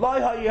 Loi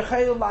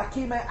HaYechelu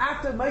Lakime.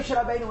 After Moshe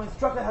Rabbeinu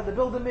instructed how to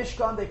build the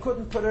Mishkan, they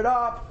couldn't put it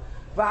up.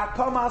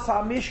 Va'akomas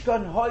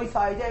HaMishkan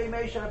Hoydei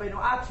Moshe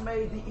Rabbeinu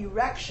Atzmei. The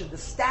erection, the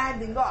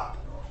standing up,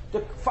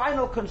 the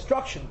final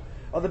construction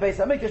of the Beis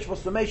HaMikdash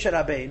was to Moshe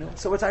Rabbeinu.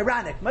 So it's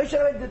ironic. Moshe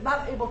Rabbeinu did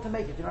not able to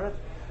make it. You know that?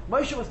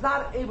 Moshe was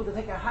not able to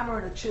take a hammer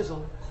and a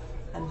chisel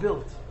and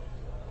build.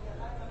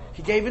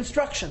 He gave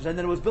instructions, and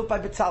then it was built by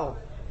Betzalel.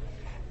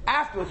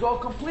 After it was all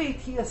complete,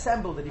 he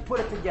assembled it. He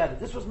put it together.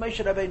 This was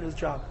Moshe Rabbeinu's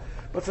job.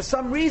 But for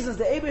some reasons,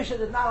 the Eibusha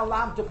did not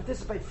allow him to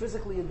participate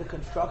physically in the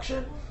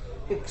construction,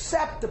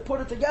 except to put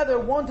it together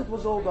once it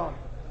was all done.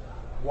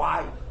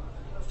 Why?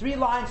 3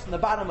 lines from the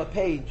bottom of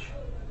page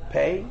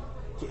Pei.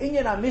 The key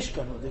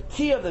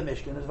of the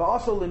Mishkan is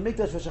also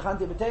Limita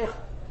V'shachanti B'teich.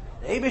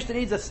 The Eibusha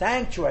needs a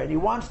sanctuary, and he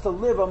wants to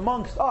live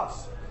amongst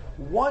us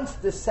once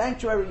the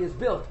sanctuary is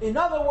built. In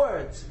other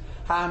words,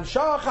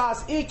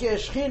 Hamshachas Ike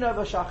Shechina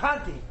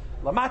V'shachanti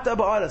Limata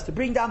Ba'aras, to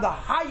bring down the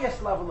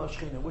highest level of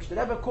Shechina, which the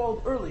Rebbe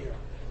called earlier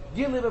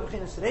Giliv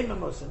B'chinas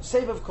Reimemus and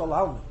Save of Kol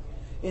Almi,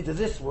 into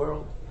this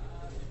world.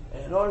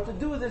 And in order to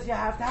do this, you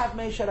have to have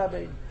Moshe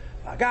Rabbeinu.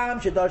 Even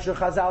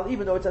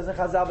though it says in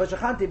Chazal,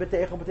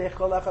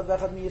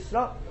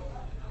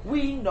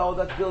 we know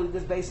that building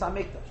this Beis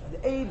HaMikdash and the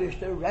Eibush,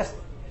 the rest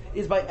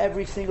is by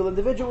every single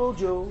individual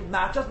Jew,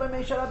 not just by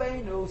Moshe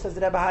Rabbeinu. Says the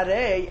Rebbe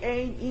Harei,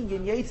 Ein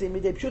Ingen Yetzim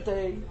Midei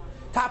Pshutei.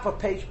 Top of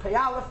page Pei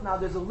Aleph. Now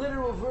there's a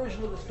literal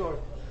version of the story.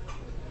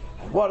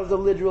 And what is the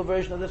literal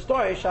version of the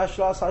story?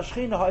 Shashras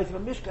HaShechina Ha'itv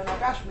Mishkan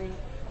HaGashmi.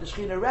 The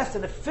Shechina rests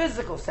in a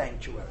physical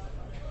sanctuary.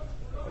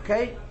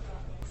 Okay,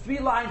 3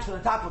 lines from the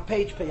top of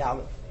page Pei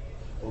Aleph.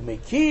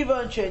 Moshe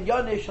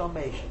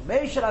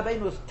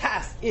Rabbeinu's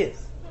task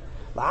is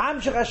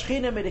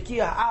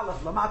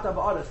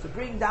to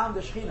bring down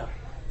the Shechina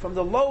from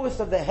the lowest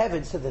of the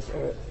heavens to this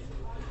earth.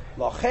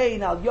 Through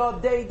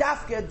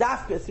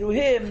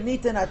him,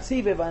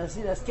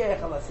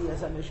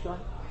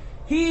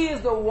 he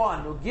is the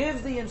one who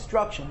gives the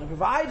instruction and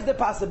provides the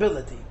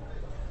possibility,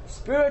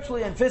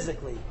 spiritually and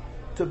physically,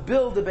 to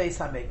build the Beis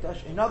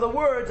HaMikdash. In other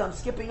words, I'm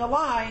skipping a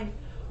line,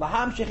 to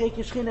bring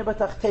the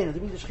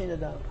Shechina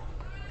down.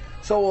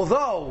 So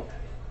although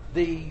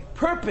the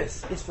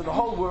purpose is for the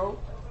whole world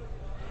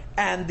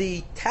and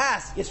the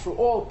task is for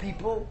all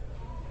people,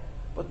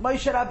 but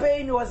Moshe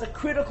Rabbeinu has a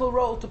critical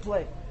role to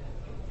play.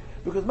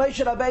 Because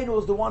Moshe Rabbeinu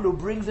is the one who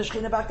brings the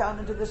Shechina back down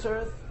into this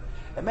earth,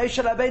 and Moshe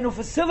Rabbeinu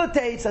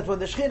facilitates that when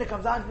the Shechina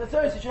comes down into this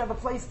earth, it should have a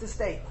place to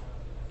stay.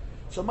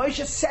 So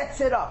Moshe sets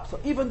it up. So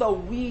even though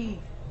we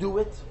do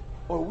it,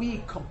 or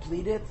we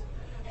complete it,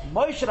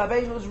 Moshe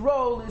Rabbeinu's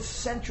role is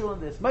central in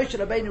this. Moshe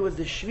Rabbeinu is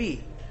the Shvi,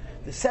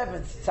 the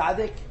 7th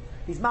tzaddik.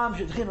 His mom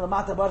Shechina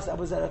Limata. I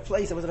was at a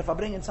place, I was at a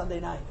Fabringen Sunday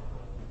night.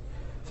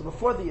 So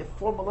before the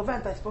formal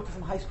event, I spoke to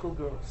some high school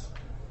girls.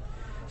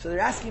 So they're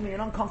asking me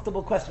an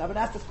uncomfortable question. I've been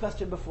asked this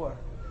question before.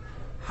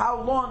 How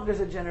long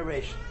is a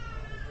generation?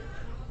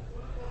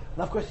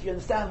 Now, of course, you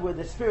understand where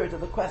the spirit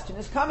of the question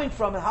is coming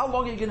from, and how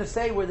long are you going to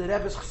say where the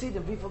Rebbe's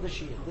Chassidim before the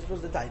Shia? This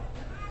was the title.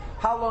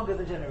 How long is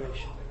the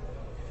generation?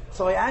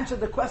 So I answered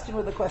the question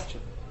with a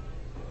question.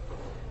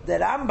 The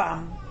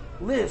Rambam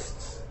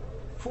lists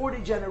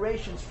 40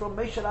 generations from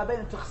Moshe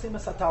Rabbeinu to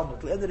Chasimas HaTalmud,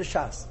 the end of the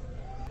Shas.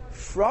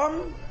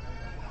 From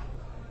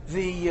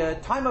the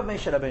time of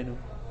Moshe Rabbeinu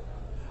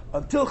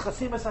until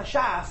Chasimas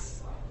HaShas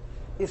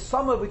is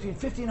somewhere between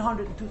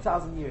 1,500 and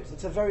 2,000 years.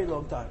 It's a very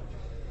long time.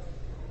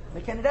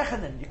 You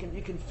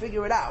can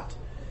figure it out.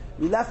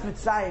 We left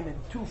Mitzrayim in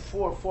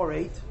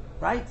 2448,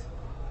 right?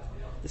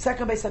 The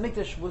second Beis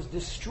HaMikdash was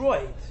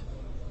destroyed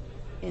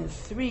in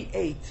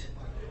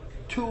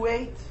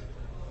 3828.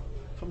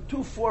 From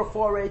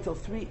 2448 till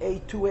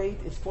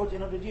 3828 is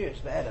 1,400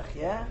 years.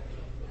 Yeah?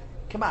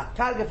 Come on,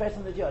 Karga first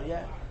in the jar,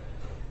 yeah?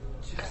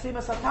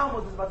 Chasimas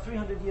HaTalmud is about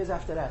 300 years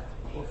after that,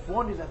 or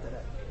 400 years after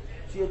that.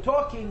 So you're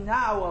talking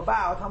now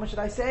about, how much should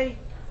I say?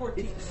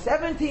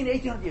 17,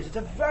 1800 years. It's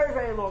a very,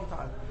 very long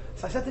time.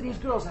 So I said to these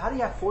girls, how do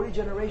you have 40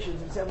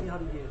 generations in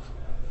 1700 years?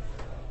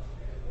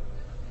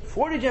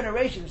 40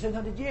 generations in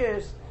 700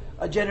 years,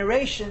 a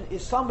generation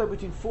is somewhere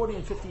between 40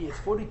 and 50 years.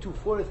 42,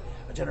 40,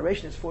 a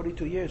generation is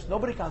 42 years.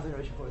 Nobody counts a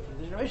generation 42.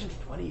 The generation is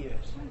 20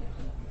 years.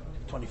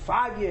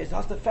 25 years.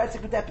 That's the first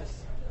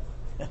epis.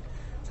 So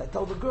I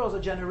told the girls, a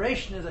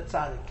generation is a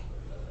tzaddik.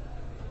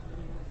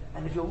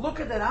 And if you look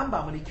at the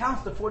Rambam, when he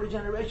counts the 40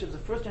 generations, the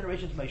first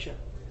generation is Moshe.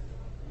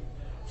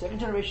 Second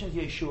generation is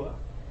Yeshua.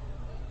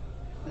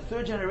 The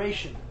third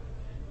generation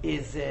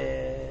is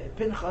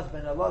Pinchas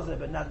ben Elazar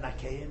ben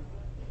Nadnakein.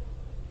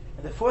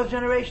 And the fourth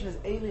generation is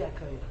Eli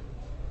HaKohen.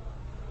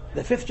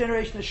 The fifth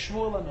generation is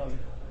Shmuel HaNovi.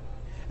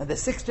 And the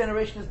sixth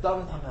generation is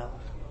David HaMelech.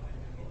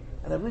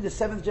 And I believe the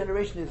seventh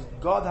generation is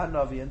God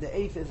HaNovi. And the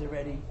eighth is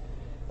already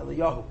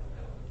Eliyahu.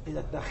 Is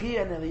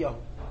Dachia and Eliyahu.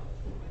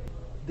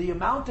 The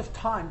amount of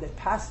time that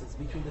passes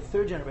between the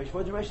third generation,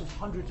 fourth generation is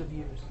hundreds of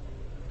years.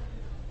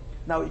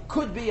 Now it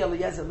could be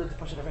Eliezer lived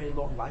a very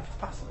long life, it's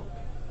possible.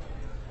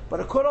 But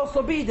it could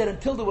also be that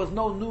until there was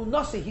no new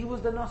Nasi, he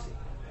was the Nasi.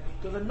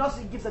 Because the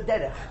Nasi gives a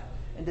derech.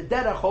 And the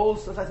derech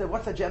holds, as I said,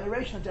 what's a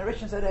generation? A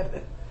generation is a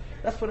Rebbe.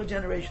 That's what a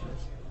generation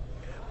is.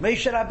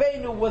 Moshe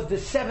Rabbeinu was the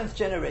seventh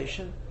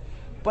generation,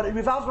 but it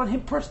revolves around him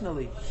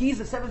personally. He's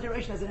the seventh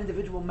generation as an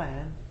individual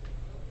man.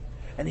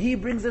 And he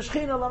brings the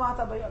Shechina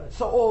Limata Bayara.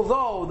 So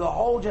although the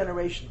whole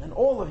generation and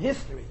all of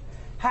history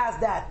has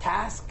that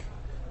task,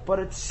 but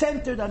it's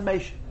centered on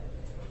Moshe.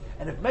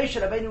 And if Moshe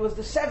Rabbeinu was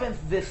the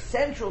seventh, this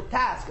central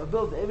task of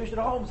building the Eivish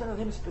home centered on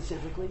him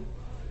specifically.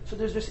 So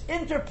there's this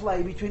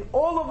interplay between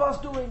all of us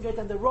doing it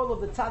and the role of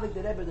the tzaddik,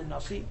 the Rebbe, the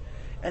Nasi.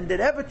 And the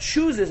Rebbe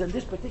chooses in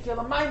this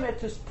particular Mamer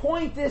to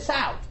point this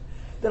out.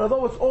 That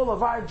although it's all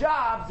of our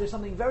jobs, there's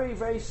something very,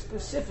 very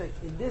specific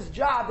in this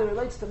job that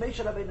relates to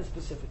Moshe Rabbeinu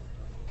specifically.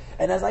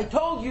 And as I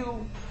told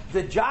you,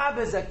 the job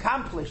is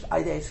accomplished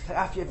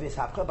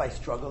by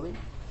struggling.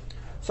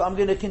 So I'm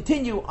going to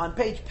continue on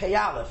page Pei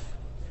Aleph.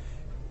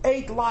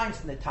 8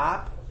 lines in the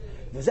top.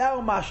 The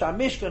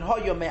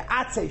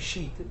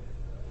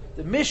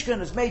Mishkan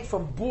is made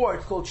from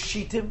boards called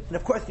shitim. And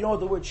of course you know what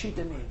the word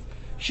shitim means.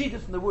 Shit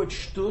is from the word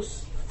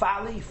shtus,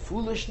 folly,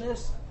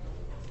 foolishness.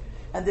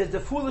 And there's the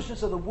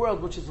foolishness of the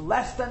world which is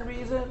less than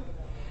reason.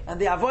 And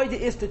the avodah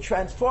is to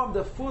transform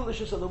the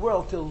foolishness of the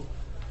world to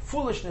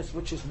foolishness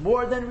which is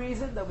more than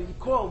reason, that we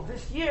call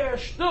this year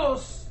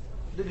shtus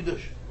the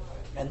Gedush.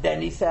 And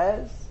then he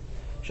says,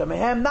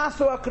 Shamehem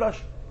nasu akrosh.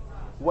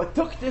 What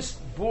took this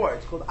board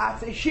called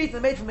atzei sheet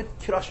and made from it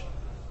kirosh.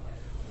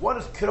 What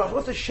is kirosh?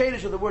 What's the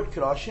shadish of the word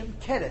kiroshim?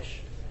 Kedesh.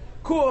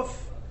 Kuf,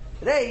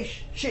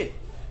 reish, shit.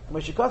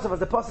 Moshe Kosav, as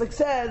the pasuk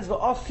says,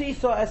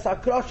 v'osiso es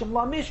akroshim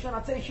la mishkan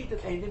atzei sheet.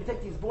 And you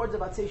take these boards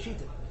of atzei sheet,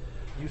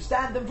 you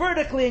stand them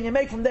vertically and you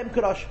make from them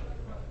kirosh.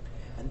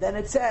 And then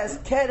it says,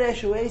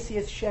 Kedesh u'esi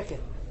es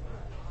sheket.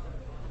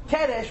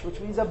 Kedesh, which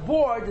means a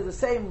board, is the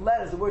same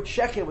letter as the word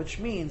sheket, which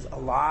means a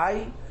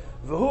lie.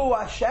 V'hu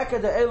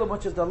ha'sheket ha'elam,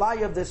 which is the lie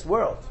of this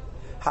world.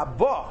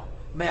 Haba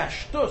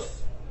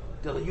me'ashtus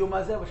del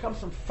yumazeh, which comes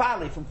from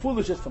folly, from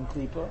foolishness, from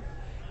Klipa.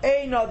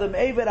 Ein adam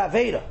eved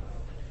aveda.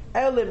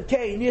 Elim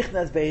kei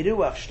nichnas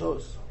be'iruach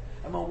shtus.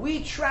 And when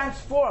we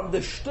transform the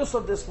shtus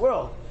of this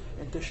world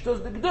into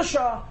shtus the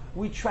Gedusha,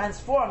 we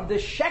transform the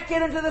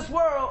sheket into this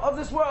world,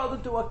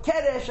 into a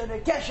kedesh and a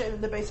keshet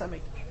in the Beis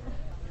HaMikdash.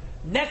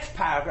 Next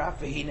paragraph,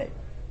 v'hinei.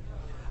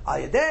 Al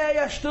yedei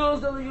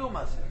ha'shtus del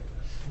yumazeh.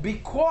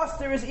 Because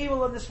there is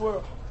evil in this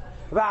world.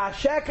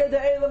 V'asheket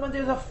ha'elam, and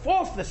there's a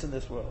falseness in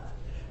this world.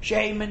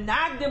 Shei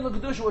menagdim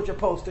l'kedusha, which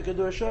opposed to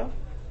kedusha.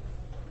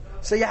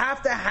 So you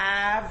have to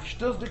have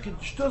shtus the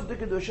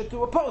kedusha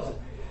to oppose it.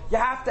 You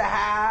have to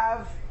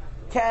have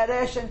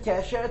kedesh and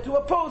kesher to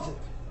oppose it.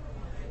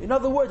 In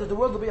other words, if the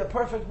world would be a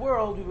perfect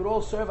world, we would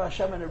all serve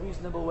Hashem in a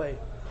reasonable way.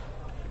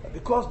 But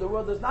because the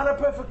world is not a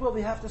perfect world,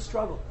 we have to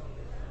struggle.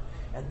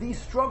 And these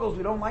struggles,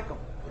 we don't like them.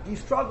 But these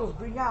struggles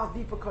bring out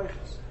deeper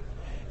koiches.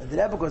 And the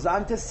Rebbe goes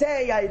on to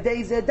say,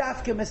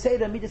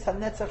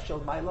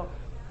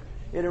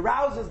 it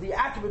arouses the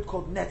attribute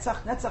called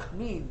Netzach. Netzach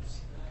means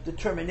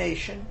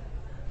determination,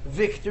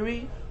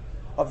 victory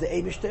of the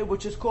Eibishter,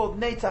 which is called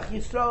Netzach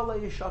Yisrael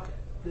Yishak,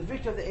 the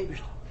victory of the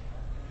Eibishter.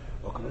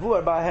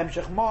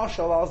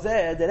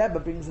 The Rebbe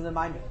brings in the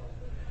Mamer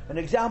an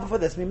example for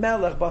this.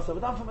 Mimelech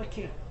Basi from a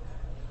king.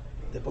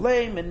 The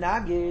blame and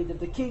Nagid, if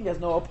the king has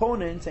no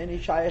opponents, any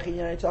Shaykh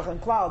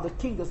and cloud, the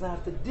king doesn't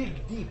have to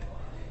dig deep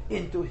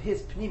into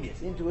his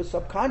pnimius, into his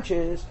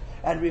subconscious,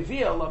 and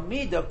reveal a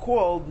midah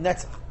called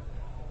Netzach.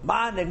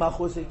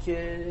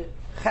 He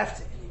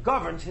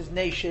governs his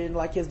nation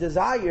like his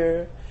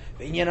desire.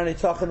 Only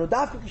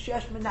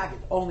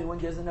when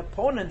there's an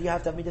opponent, you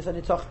have to have Midas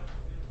HaNetzach.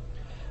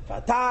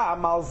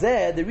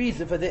 The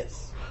reason for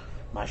this,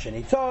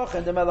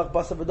 and the Melech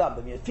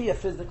Basi a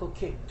physical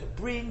king, to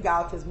bring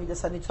out his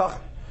Midas HaNetzach.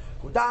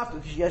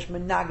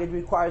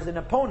 Requires an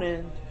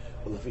opponent.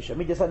 Because the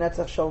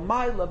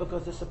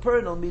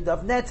supernal midah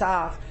of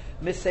Netzach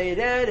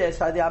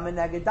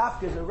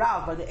is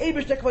aroused by the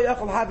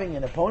Eibishter having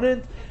an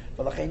opponent.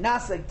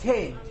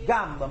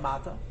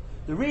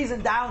 The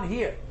reason down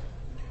here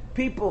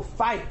people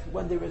fight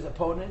when there is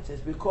opponents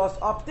is because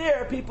up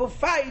there people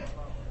fight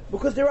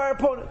because there are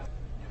opponents.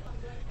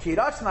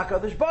 Because the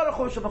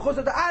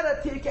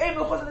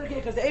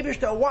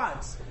Eibishter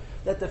wants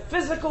that the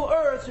physical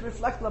earth should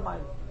reflect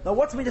Lamayla. Now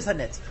what's Midas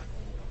HaNetzach?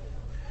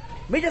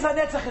 Midas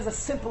HaNetzach is a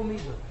simple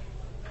midah.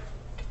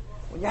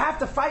 When you have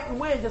to fight and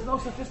win, there's no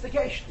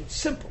sophistication. It's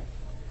simple.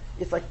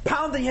 It's like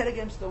pounding your head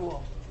against the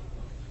wall.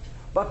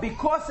 But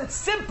because it's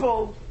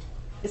simple,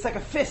 it's like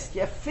a fist.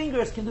 Your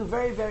fingers can do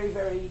very, very,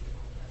 very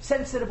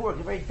sensitive work.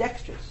 They're very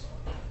dexterous.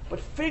 But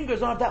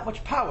fingers don't have that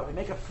much power. They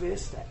make a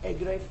fist, an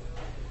egreif.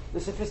 The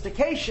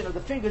sophistication of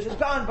the fingers is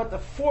gone, but the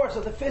force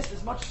of the fist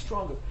is much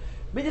stronger.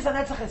 Midas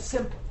HaNetzach is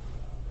simple.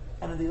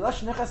 And in the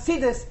Lashon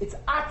Hasidus, it's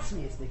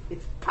atzmiistic.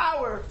 Its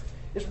power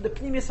is from the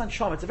Pnimius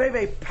Hanshama. It's a very,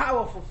 very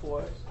powerful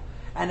force.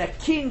 And a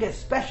king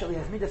especially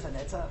has Midas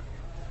HaNetzach.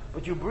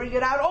 But you bring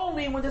it out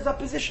only when there's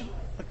opposition.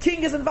 A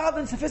king is involved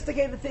in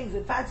sophisticated things,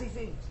 in fancy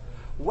things.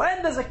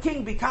 When does a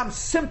king become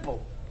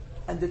simple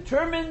and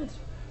determined?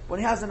 When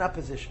he has an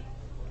opposition.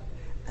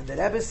 And the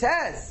Rebbe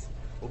says,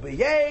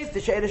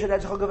 Netzach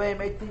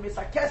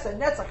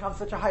comes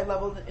such a high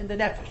level in the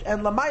nefesh.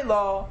 And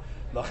Lamayla,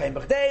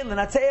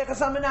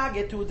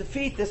 to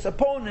defeat this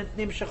opponent,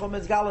 the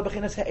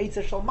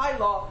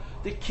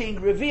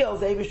king reveals,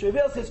 the Eivish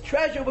reveals his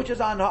treasure which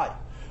is on high.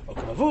 The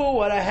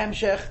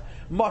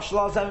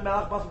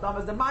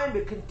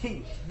Mamer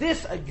continues.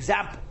 This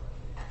example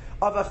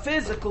of a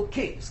physical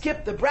king,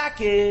 skip the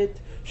bracket,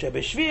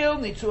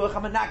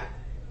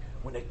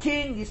 when a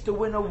king needs to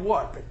win a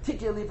war,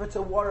 particularly if it's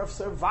a war of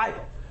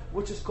survival,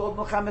 which is called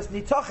Milchamas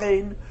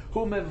Nitochin,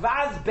 who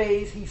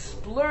mevazbeis, he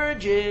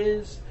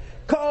splurges,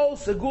 kol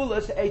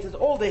segulas eitzes,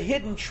 all the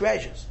hidden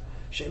treasures,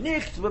 which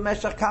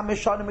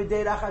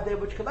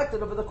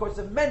collected over the course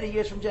of many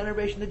years from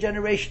generation to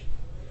generation.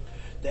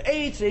 The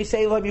eitz, they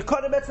say,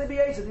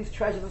 these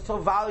treasures are so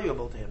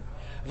valuable to him.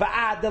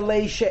 Does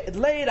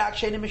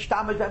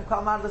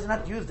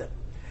not use them.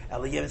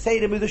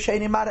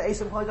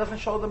 Doesn't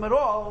show them at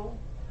all.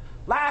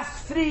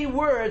 Last three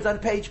words on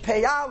page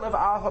Pei Aleph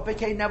are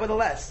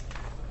nevertheless.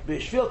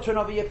 Turn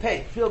over your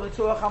page.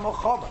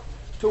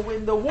 To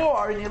win the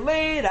war in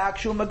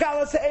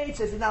Yileid,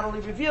 says he not only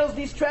reveals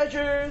these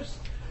treasures,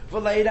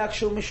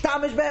 not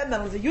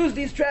only use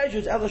these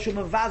treasures,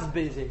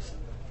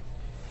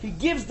 he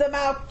gives them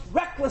out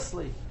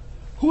recklessly.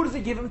 Who does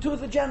he give them to?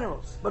 The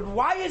generals. But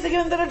why is he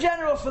giving them to the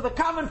generals? For the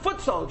common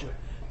foot soldier.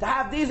 To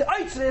have these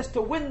eitzes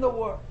to win the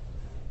war.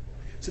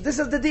 So this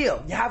is the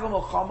deal. You have a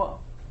milchama,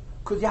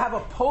 because you have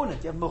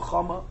opponent. You have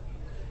milchama,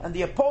 and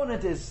the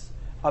opponent is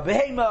a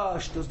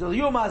behemoth, there's the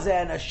yumazeh,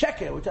 and a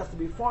sheker, which has to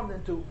be formed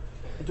into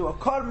a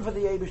korban for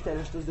the Eibishter.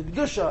 There's the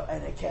Kedusha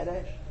and a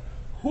Keresh.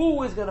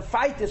 Who is going to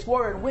fight this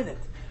war and win it?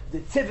 The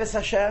Tzivas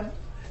Hashem.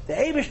 The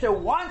Eibishter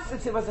wants the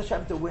Tzivas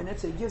Hashem to win it,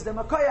 so he gives them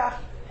a koyach.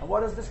 And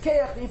what is this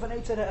koyach? The Ifan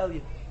Eitzer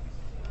Ha'elyon.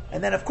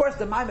 And then, of course,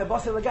 the Mamer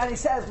Basi Ligani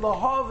says,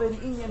 Lohavin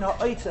inyan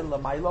ha'oitzer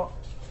l'maylo.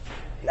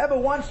 The Rebbe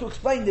wants to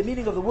explain the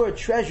meaning of the word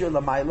treasure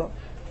l'maylo.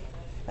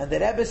 And the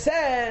Rebbe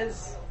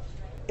says,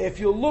 if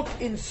you look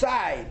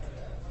inside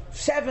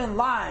 7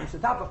 lines, the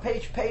top of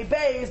page Pei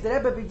Beis, the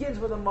Rebbe begins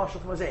with a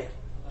mashal mosaic.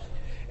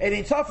 And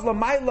in Tov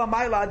l'maylo,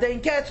 maylo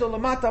adein ketz, or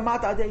Limata,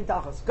 mata adein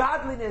Tachlis.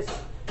 Godliness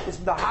is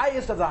from the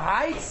highest of the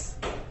heights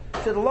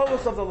to the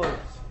lowest of the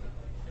lowest.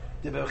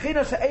 The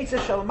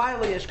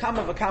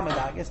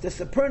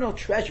supernal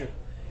treasure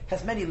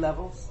has many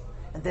levels.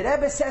 And the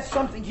Rebbe says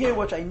something here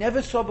which I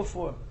never saw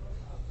before.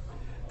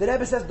 The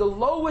Rebbe says the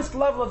lowest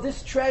level of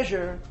this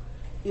treasure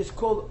is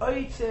called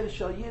Oitzer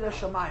Shel Yira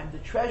Shamayim, the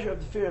treasure of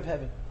the fear of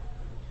heaven.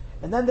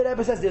 And then the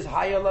Rebbe says there's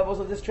higher levels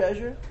of this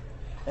treasure.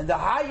 And the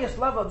highest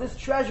level of this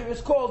treasure is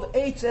called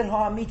Eitzer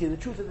Ha'amiti, the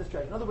truth of this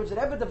treasure. In other words, the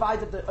Rebbe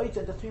divides up the Eitzer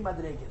into 3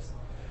 madregas.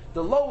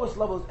 The lowest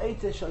level is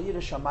Eitzer Shel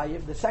Yira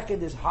Shamayim. The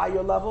second is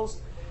higher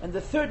levels. And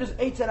the third is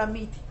Eitzer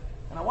Amiti.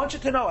 And I want you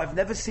to know, I've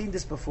never seen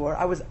this before.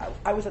 I was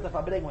at the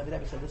Fabreing when the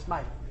Rebbe said this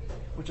Mamer,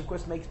 which of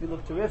course makes me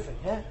look terrific.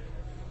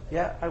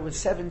 Yeah, I was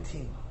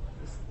 17.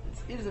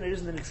 It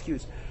isn't an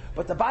excuse.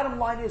 But the bottom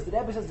line is, the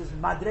Rebbe says there's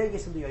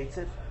madreges in the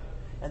Eitzir,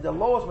 and the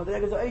lowest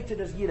madreges of the Eitzir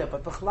is Yira,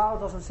 but Bechlal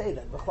doesn't say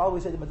that. Bechlal, we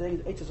say the madreges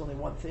of the Eitzir is only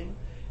one thing,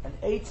 and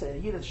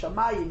Eitzir, Yira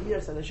Shamayim,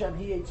 Yira Sad Hashem,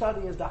 He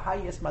Eitzari is the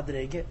highest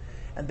madrege,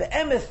 and the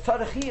Emes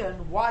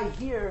Tarachian, why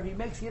here, he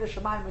makes Yira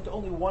Shamayim into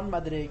only one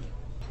madrege.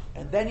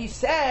 And then he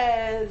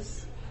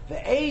says, the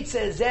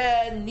Eitzir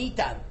Zen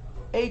Nitan,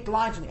 8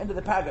 lines in the end of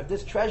the paragraph,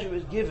 this treasure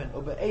is given,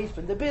 Uber Eitz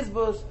from the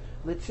Bizbus,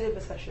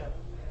 Litziv Hashem,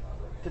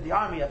 to the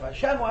army of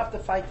Hashem who have to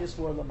fight this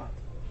war Limata.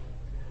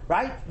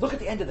 Right? Look at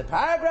the end of the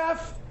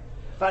paragraph.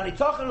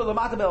 V'anitochen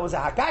Limata be'el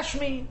mazah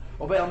hagashmi,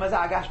 or be'el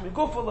mazah hagashmi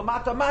gufa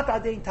Limata mata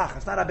adein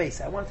tachas. Not a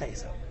Basi. I want to tell you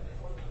something.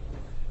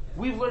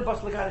 We've learned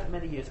Basi Ligani for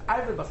many years.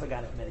 I've read Basi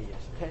Ligani for many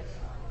years. Okay?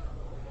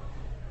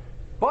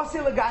 Basi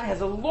Ligani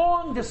has a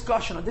long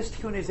discussion on this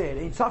tikkun izeh.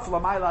 Ein tzaf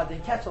lamayla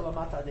adein ketzel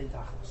Limata adein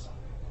tachas.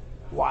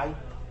 Why?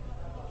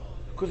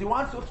 Because he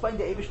wants to explain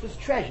the Eibishter's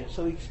treasure.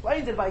 So he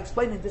explains it by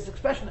explaining this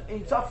expression,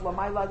 Ein tzaf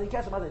lamayla adein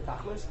ketzel adein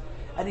tachlis.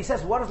 And he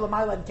says, what does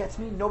Lamayla and Ketz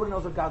mean? Nobody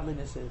knows what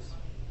godliness is.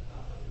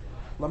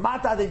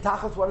 Lamata adin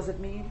Tachlis, what does it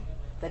mean?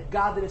 That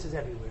godliness is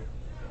everywhere.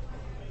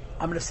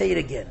 I'm going to say it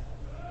again.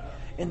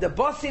 In the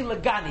Basi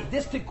Ligani,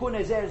 this Tikkun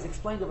Ezer is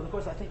explained over the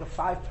course, I think, of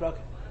 5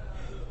 trucks.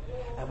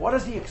 And what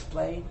does he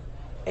explain?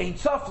 Ein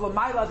Sof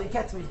Lamayla adin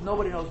Ketz means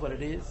nobody knows what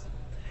it is.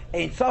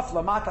 Ein Sof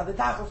Lamata adin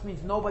Tachlis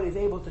means nobody is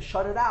able to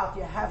shut it out.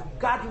 You have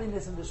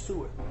godliness in the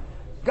sewer.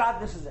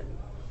 Godliness is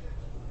everywhere.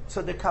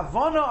 So the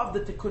Kavanah of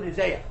the Tikkun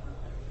Ezer,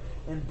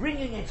 and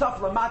bringing Ein Sof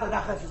Lamata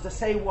Tachlis is to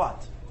say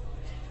what?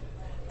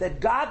 That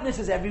godliness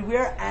is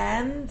everywhere,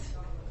 and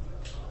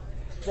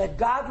that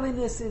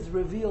godliness is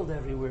revealed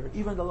everywhere,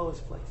 even the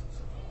lowest places.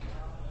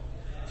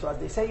 So as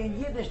they say in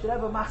Yiddish, the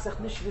Rebbe macht sich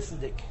nicht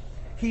wissendig.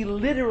 He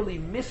literally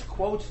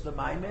misquotes the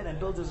Mamer and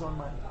builds his own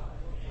Mamer.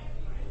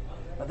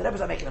 But the Rebbe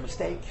is not making a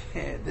mistake.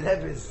 The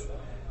Rebbe is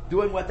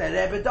doing what the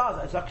Rebbe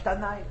does.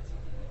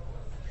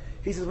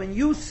 He says, when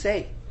you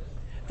say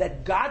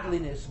that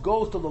godliness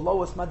goes to the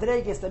lowest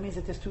madreges, that means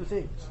that there's 2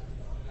 things.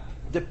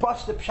 The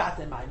Posh, the Pshat,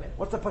 and Maimon.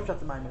 What's the Posh, Pshat,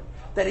 and Maimon?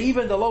 That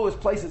even the lowest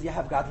places you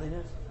have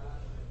godliness.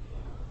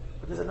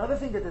 But there's another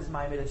thing that this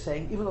Maimon is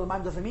saying, even though the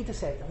Maimon doesn't mean to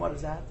say it. And what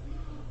is that?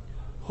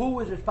 Who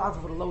is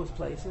responsible for the lowest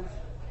places?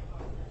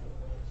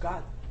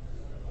 God.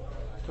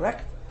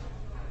 Correct?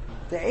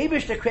 The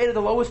Eibishter created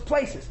the lowest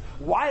places.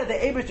 Why did the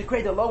Eibishter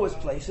create the lowest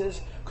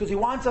places? Because he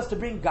wants us to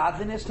bring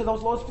godliness to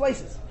those lowest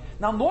places.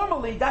 Now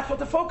normally, that's what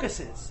the focus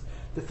is.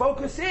 The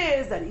focus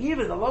is that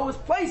even in the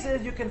lowest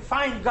places you can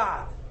find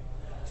God.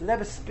 So the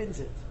Rebbe spins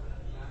it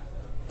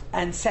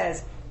and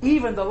says,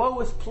 even the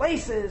lowest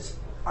places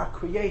are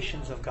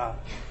creations of God.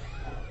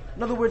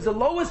 In other words, the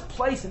lowest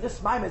place in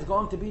this Maimon is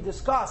going to be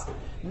discussed,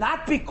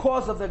 not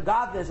because of the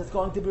godliness that's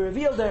going to be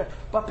revealed there,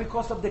 but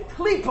because of the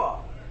Klipa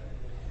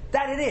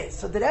that it is.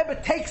 So the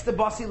Rebbe takes the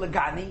Basi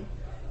Ligani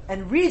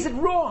and reads it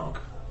wrong,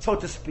 so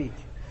to speak.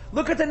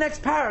 Look at the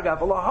next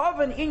paragraph.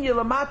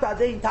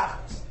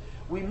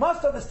 We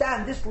must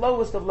understand this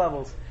lowest of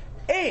levels.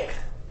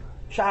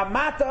 How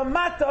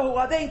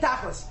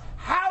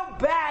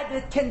bad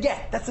it can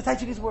get. That's the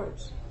title of these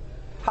words.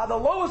 How the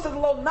lowest of the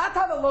low, not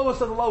how the lowest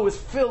of the low is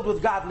filled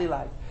with godly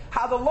life.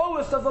 How the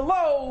lowest of the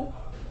low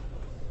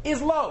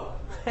is low.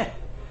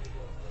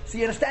 So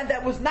you understand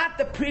that was not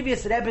the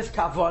previous Rebbe's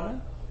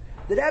kavanah.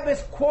 The Rebbe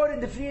is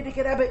quoting the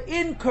Frierdiker Rebbe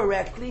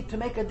incorrectly to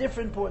make a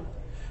different point.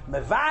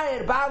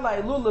 Mevayer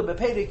Bala Ilula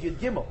Bepedik Yud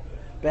Gimel.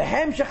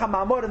 Behemshech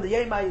HaMamor in the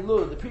Yema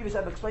Ilula. The previous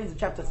Rebbe explains in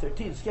chapter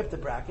 13. Skip the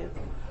bracket.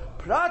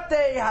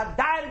 Prate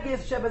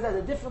Hadargis Shebazeh.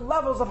 The different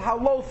levels of how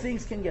low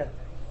things can get.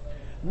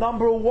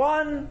 Number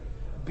 1,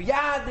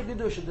 Biyad the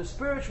Gedusha, the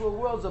spiritual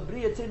worlds of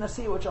Bria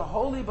Tinasi, which are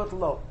holy but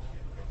low.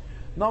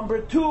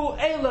 Number 2,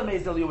 Elam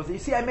Ezel Yuvaz. You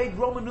see, I made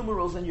Roman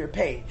numerals on your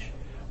page.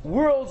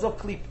 Worlds of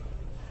Klipa.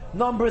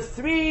 Number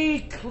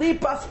 3,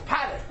 Klipas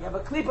Pare. You have a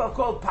Klipa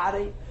called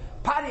Pare.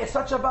 Pare is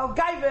such a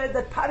Balgaiva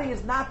that Pare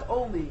is not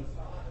only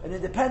an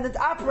independent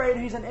operator,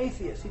 he's an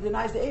atheist. He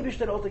denies the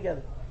Eibishter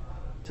altogether.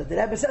 So the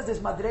Rebbe says there's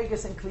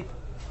Madregas and Klipa.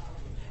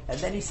 And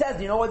then he says,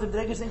 you know what the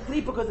Madregas and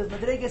Klipa? Because there's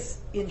Madregas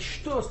in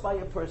Shtus by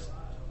a person.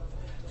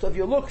 So if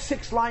you look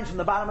 6 lines from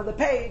the bottom of the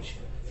page,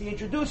 he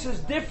introduces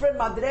different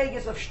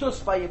Madregas of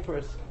Shtus by a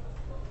person.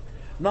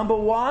 Number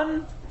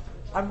 1,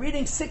 I'm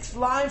reading 6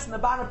 lines from the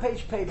bottom of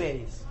page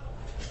Beis.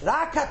 The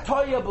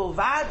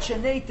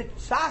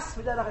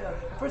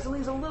person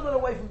leans a little bit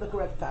away from the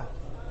correct path.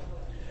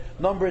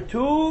 Number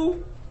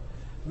 2,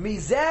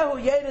 First,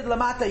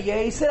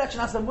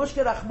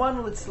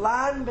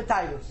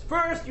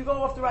 you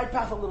go off the right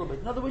path a little bit.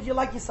 In other words, you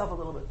like yourself a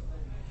little bit.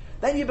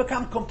 Then you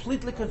become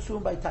completely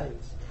consumed by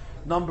Taivus.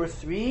 Number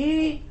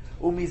 3,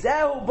 you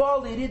fall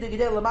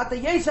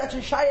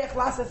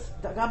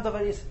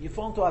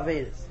into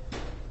Averis.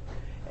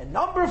 And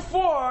number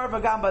 4,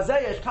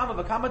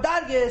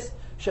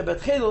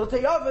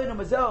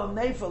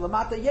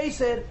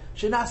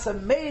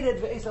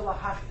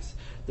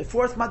 the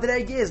fourth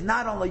madreg is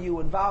not only are you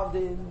involved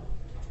in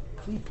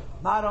Klipa,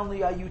 not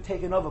only are you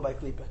taken over by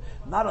Klipa,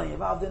 not only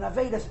involved in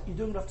Avedas, you're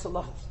doing enough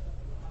tzalachas.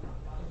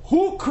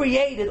 Who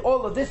created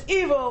all of this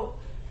evil?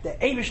 The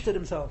Eibishter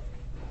himself.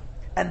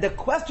 And the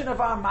question of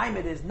our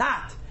Maimon is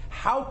not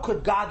how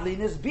could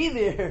godliness be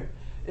there,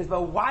 is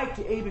about why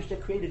the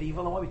Eibishter created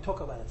evil and why we talk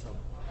about it so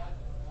much.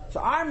 So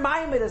our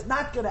Maimon is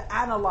not going to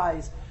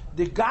analyze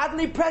the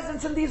godly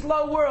presence in these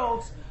low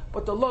worlds,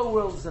 but the low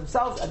worlds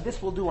themselves, and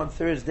this we'll do on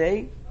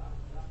Thursday.